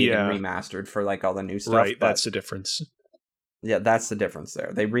remade and remastered for like all the new stuff. Right, that's the difference. Yeah, that's the difference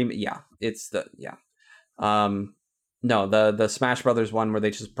there. No, the Smash Brothers one where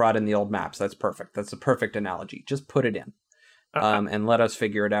they just brought in the old maps. That's perfect. That's a perfect analogy. Just put it in, and let us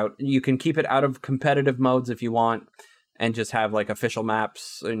figure it out. You can keep it out of competitive modes if you want, and just have like official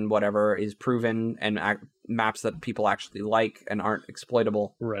maps and whatever is proven and maps that people actually like and aren't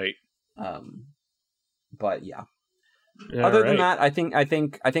exploitable. Right. But yeah. Other than that, I think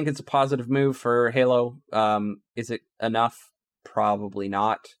it's a positive move for Halo. Is it enough? Probably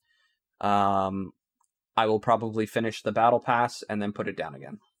not. I will probably finish the battle pass and then put it down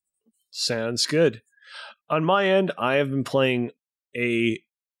again. Sounds good. On my end, I have been playing a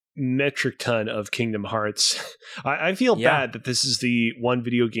metric ton of Kingdom Hearts. I feel bad that this is the one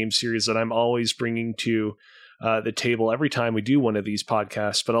video game series that I'm always bringing to the table every time we do one of these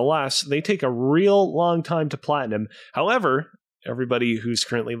podcasts, but alas, they take a real long time to platinum. However, everybody who's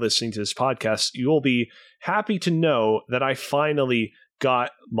currently listening to this podcast, you will be happy to know that I finally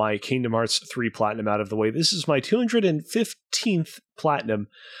got my Kingdom Hearts 3 platinum out of the way. This is my 215th platinum.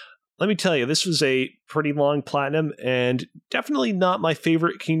 Let me tell you, this was a pretty long platinum and definitely not my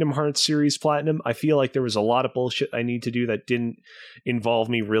favorite Kingdom Hearts series platinum. I feel like there was a lot of bullshit I need to do that didn't involve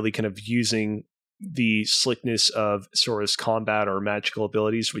me really kind of using the slickness of Sora's combat or magical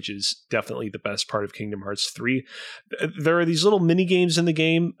abilities, which is definitely the best part of Kingdom Hearts 3. There are these little mini games in the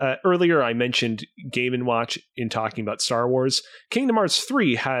game. Earlier, I mentioned Game & Watch in talking about Star Wars. Kingdom Hearts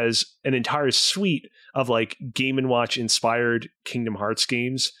 3 has an entire suite of like Game & Watch inspired Kingdom Hearts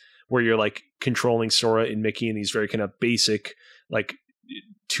games where you're like controlling Sora and Mickey in these very kind of basic like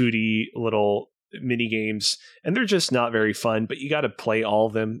 2D little mini games, and they're just not very fun, but you got to play all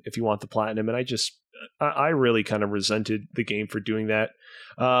of them if you want the platinum. And I really kind of resented the game for doing that.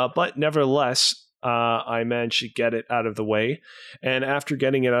 But nevertheless, I managed to get it out of the way. And after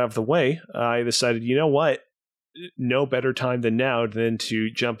getting it out of the way, I decided, you know what? No better time than now than to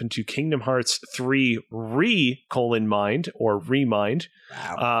jump into Kingdom Hearts 3 Remind,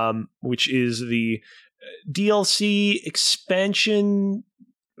 which is the DLC expansion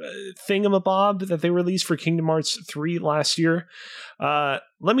thingamabob that they released for Kingdom Hearts 3 last year.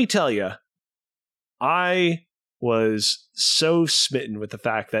 Let me tell you, I was so smitten with the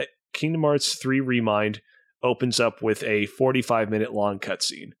fact that Kingdom Hearts 3 Remind opens up with a 45-minute long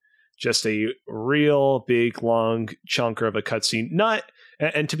cutscene. Just a real big long chunker of a cutscene.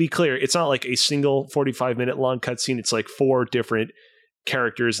 And to be clear, it's not like a single 45-minute long cutscene. It's like 4 different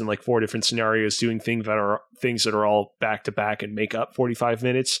characters and like 4 different scenarios doing things that are all back to back and make up 45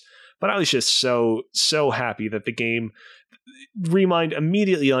 minutes. But I was just so happy that the game Remind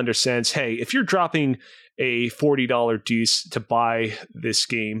immediately understands, hey, if you're dropping a $40 deuce to buy this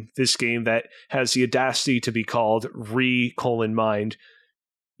game that has the audacity to be called Mind,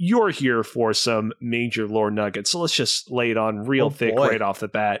 you're here for some major lore nuggets. So let's just lay it on real thick right off the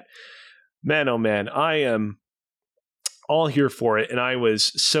bat. Man, oh man, I am all here for it, and I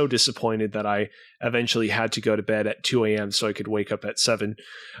was so disappointed that I eventually had to go to bed at 2 a.m. so I could wake up at 7.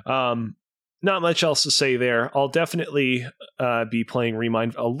 Not much else to say there. I'll definitely be playing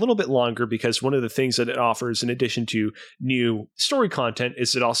Remind a little bit longer because one of the things that it offers, in addition to new story content,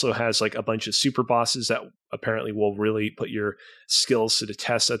 is it also has like a bunch of super bosses that apparently will really put your skills to the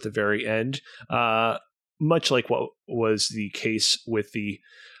test at the very end. Much like what was the case with the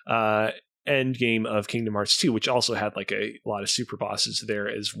end game of Kingdom Hearts 2, which also had like a lot of super bosses there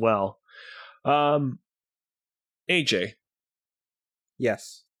as well. AJ.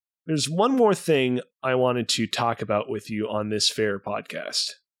 Yes. There's one more thing I wanted to talk about with you on this fair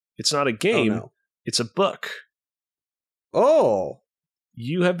podcast. It's not a game, It's a book. Oh.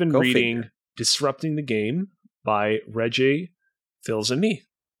 You have been reading Disrupting the Game by Reggie Fils-Aimé.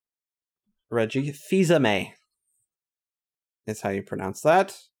 Reggie Fils-Aimé is how you pronounce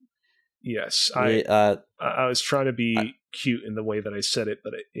that. Yes. I was trying to be cute in the way that I said it,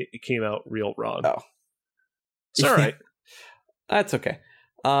 but it came out real wrong. Oh. It's all right. That's okay.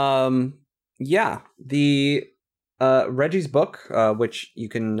 The Reggie's book, which you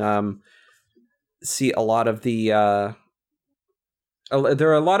can see a lot of the there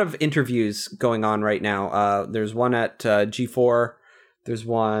are a lot of interviews going on right now. There's one at G4. There's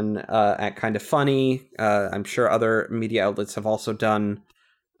one at Kind of Funny. I'm sure other media outlets have also done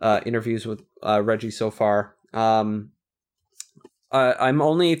interviews with Reggie so far. I'm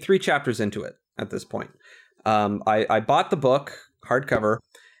only 3 chapters into it at this point. I bought the book hardcover,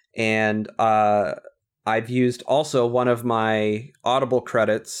 and I've used also one of my Audible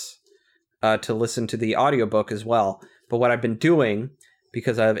credits to listen to the audiobook as well. But what I've been doing,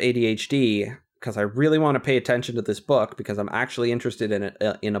 because I have ADHD, because I really want to pay attention to this book, because I'm actually interested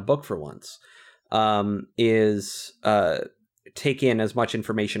in a book for once, is take in as much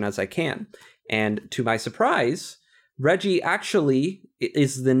information as I can. And to my surprise, Reggie actually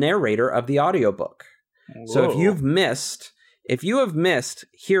is the narrator of the audiobook. Whoa. So if you have missed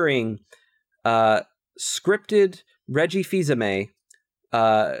hearing scripted Reggie Fils-Aimé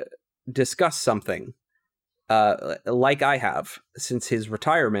discuss something like I have since his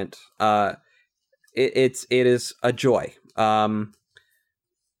retirement, it is a joy. I'm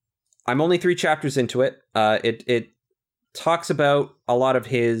only 3 chapters into it. It talks about a lot of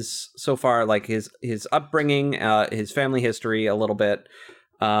his so far, like his upbringing, his family history a little bit,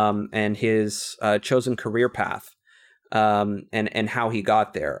 and his chosen career path, and how he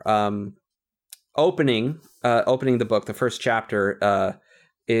got there. Opening the book, the first chapter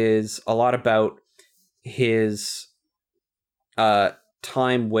is a lot about his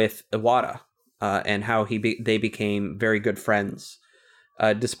time with Iwata, and how they became very good friends,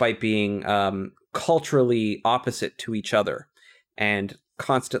 despite being culturally opposite to each other and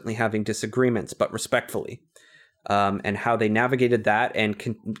constantly having disagreements, but respectfully, and how they navigated that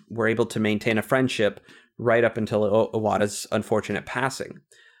and were able to maintain a friendship right up until Iwata's unfortunate passing.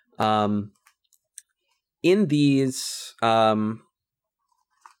 In these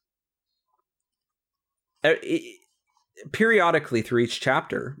periodically through each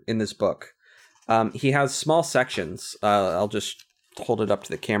chapter in this book, he has small sections. I'll just hold it up to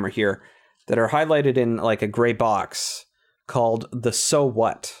the camera here, that are highlighted in like a gray box called the "So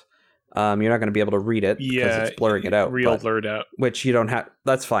What." You're not going to be able to read it because it's blurring it out. Real blurred out. Which you don't have.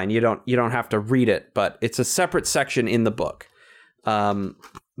 That's fine. You don't have to read it, but it's a separate section in the book.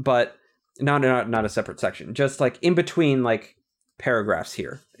 But not a separate section. Just like in between like paragraphs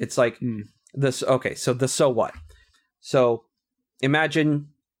here. It's like this. Okay, so the "So What." So imagine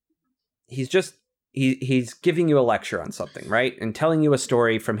he's giving you a lecture on something, right? And telling you a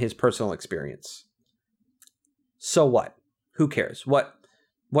story from his personal experience. So what? Who cares? What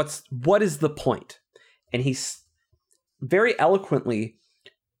is the point? And he's very eloquently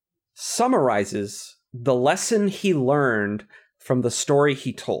summarizes the lesson he learned from the story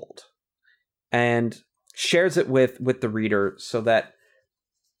he told and shares it with the reader so that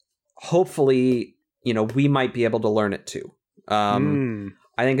hopefully, we might be able to learn it too. I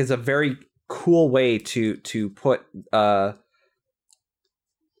think it's a very cool way to put a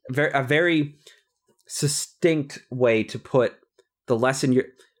very succinct way to put the lesson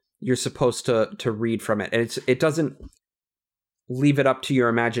you're supposed to read from it, and it doesn't leave it up to your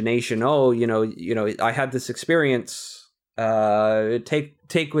imagination. Oh, I had this experience.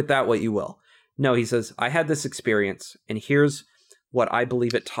 Take with that what you will. No, he says, I had this experience, and here's what I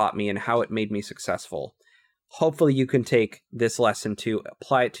believe it taught me and how it made me successful. Hopefully, you can take this lesson to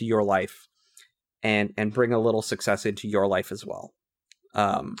apply it to your life. And bring a little success into your life as well.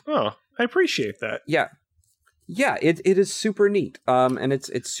 I appreciate that. Yeah, it is super neat. And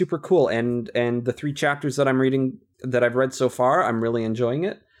it's super cool. And the 3 chapters that I'm reading, that I've read so far, I'm really enjoying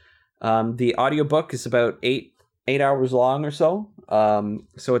it. The audiobook is about 8 hours long or so.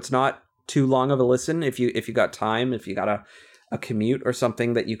 So it's not too long of a listen if you got time, if you got a commute or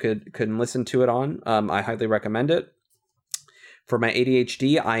something that you could listen to it on. I highly recommend it. For my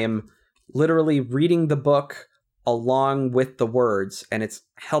ADHD, I am literally reading the book along with the words, and it's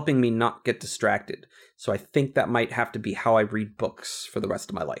helping me not get distracted. So I think that might have to be how I read books for the rest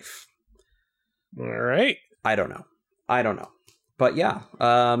of my life. All right. I don't know. But yeah,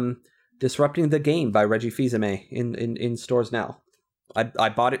 Disrupting the Game by Reggie Fils-Aimé in stores now. I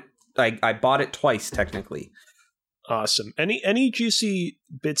bought it. I bought it twice, technically. Awesome. Any juicy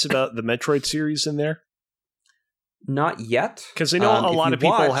bits about the Metroid series in there? Not yet, because I know a lot of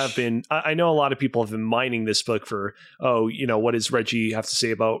people have been. I know a lot of people have been mining this book for. What does Reggie have to say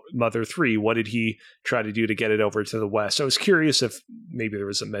about Mother 3? What did he try to do to get it over to the West? I was curious if maybe there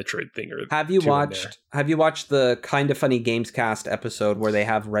was a Metroid thing. Or have you watched the Kind of Funny Gamescast episode where they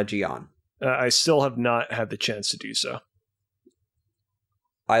have Reggie on? I still have not had the chance to do so.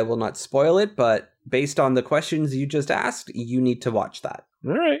 I will not spoil it, but based on the questions you just asked, you need to watch that.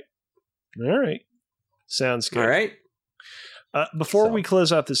 All right. Sounds good. All right. Before we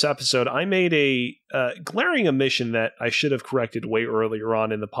close out this episode, I made a glaring omission that I should have corrected way earlier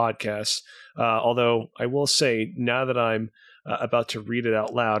on in the podcast. Although I will say, now that I'm about to read it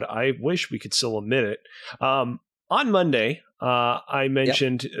out loud, I wish we could still omit it. On Monday, I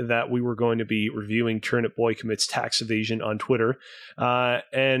mentioned that we were going to be reviewing Turnip Boy Commits Tax Evasion on Twitter,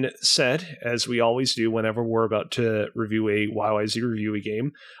 and said, as we always do whenever we're about to review a YYZ review a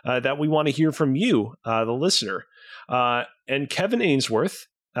game, that we want to hear from you, the listener. And Kevin Ainsworth,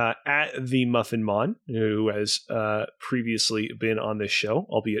 at the Muffin Mon, who has previously been on this show,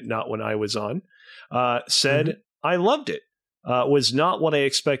 albeit not when I was on, said, I loved it. Was not what I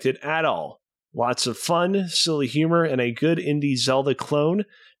expected at all. Lots of fun, silly humor, and a good indie Zelda clone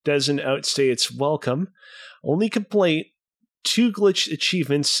doesn't outstay its welcome. Only complaint, 2 glitched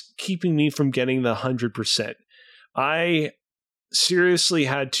achievements keeping me from getting the 100%. I seriously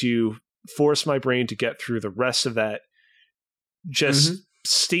had to force my brain to get through the rest of that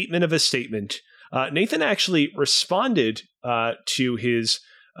statement of a statement. Nathan actually responded to his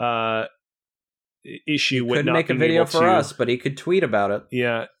issue with not make a being video able for to, us, but he could tweet about it.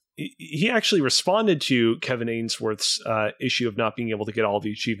 Yeah. He actually responded to Kevin Ainsworth's issue of not being able to get all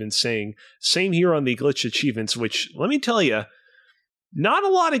the achievements, saying, same here on the glitched achievements, which, let me tell you, not a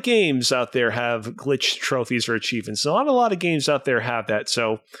lot of games out there have glitched trophies or achievements. Not a lot of games out there have that.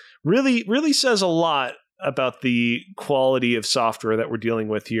 So really, really says a lot about the quality of software that we're dealing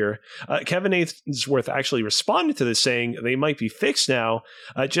with here. Kevin Ainsworth actually responded to this saying they might be fixed now.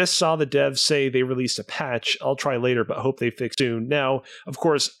 Just saw the devs say they released a patch. I'll try later, but hope they fix soon. Now, of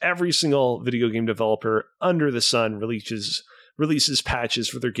course, every single video game developer under the sun releases patches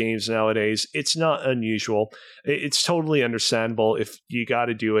for their games nowadays. It's not unusual. It's totally understandable if you got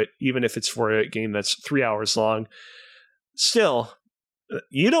to do it, even if it's for a game that's 3 hours long. Still,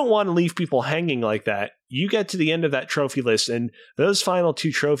 you don't want to leave people hanging like that. You get to the end of that trophy list and those final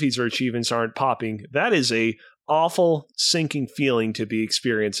 2 trophies or achievements aren't popping. That is a awful sinking feeling to be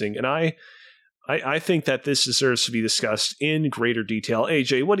experiencing. And I think that this deserves to be discussed in greater detail.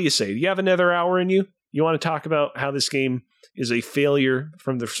 AJ, what do you say? Do you have another hour in you? You want to talk about how this game is a failure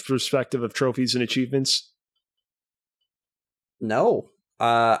from the perspective of trophies and achievements? No.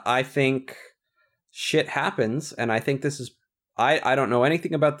 I think shit happens, and I think this is... I don't know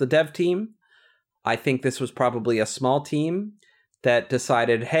anything about the dev team. I think this was probably a small team that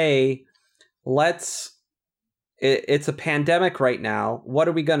decided, hey, it's a pandemic right now. What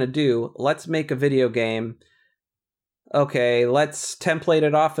are we going to do? Let's make a video game. Okay, let's template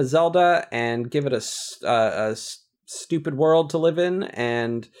it off of Zelda and give it a stupid world to live in.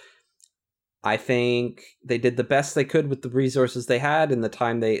 And I think they did the best they could with the resources they had in the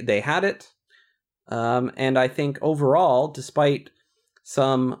time they had it. And I think overall, despite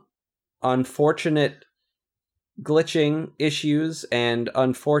some unfortunate glitching issues and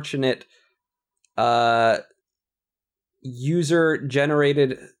unfortunate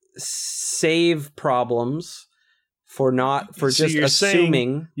user-generated save problems You're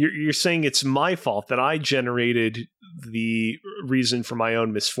saying it's my fault that I generated the reason for my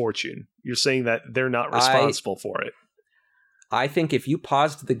own misfortune. You're saying that they're not responsible for it. I think if you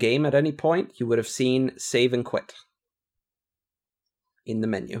paused the game at any point, you would have seen save and quit in the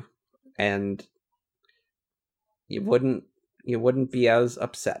menu, and you wouldn't be as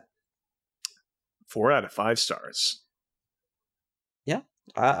upset. 4 out of 5 stars. Yeah,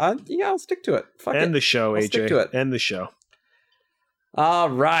 I'll stick to it. End the show, I'll AJ. stick to it. End the show. All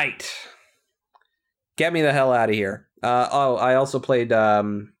right, get me the hell out of here. I also played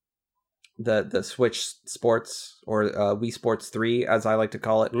the Switch Sports, or Wii Sports 3, as I like to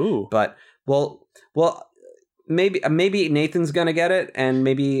call it. Ooh. But well, maybe Nathan's gonna get it, and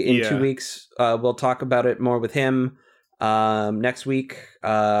maybe in 2 weeks we'll talk about it more with him. Next week,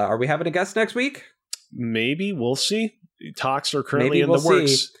 are we having a guest next week? Maybe, we'll see. Talks are currently in the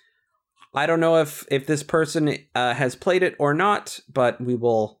works. See. I don't know if this person has played it or not, but we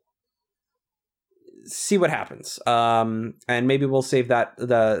will see what happens. And maybe we'll save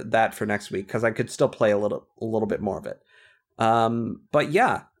that for next week, because I could still play a little bit more of it. But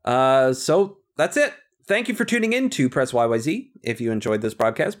yeah, so that's it. Thank you for tuning in to Press YYZ. If you enjoyed this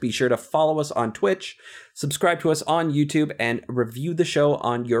broadcast, be sure to follow us on Twitch, subscribe to us on YouTube, and review the show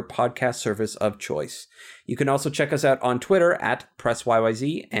on your podcast service of choice. You can also check us out on Twitter at Press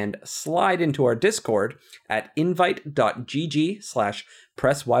YYZ and slide into our Discord at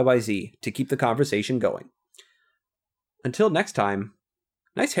invite.gg/PressYYZ to keep the conversation going. Until next time,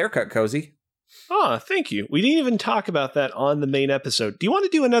 nice haircut, Cozy. Oh, thank you. We didn't even talk about that on the main episode. Do you want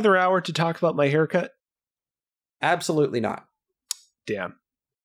to do another hour to talk about my haircut? Absolutely not. Damn.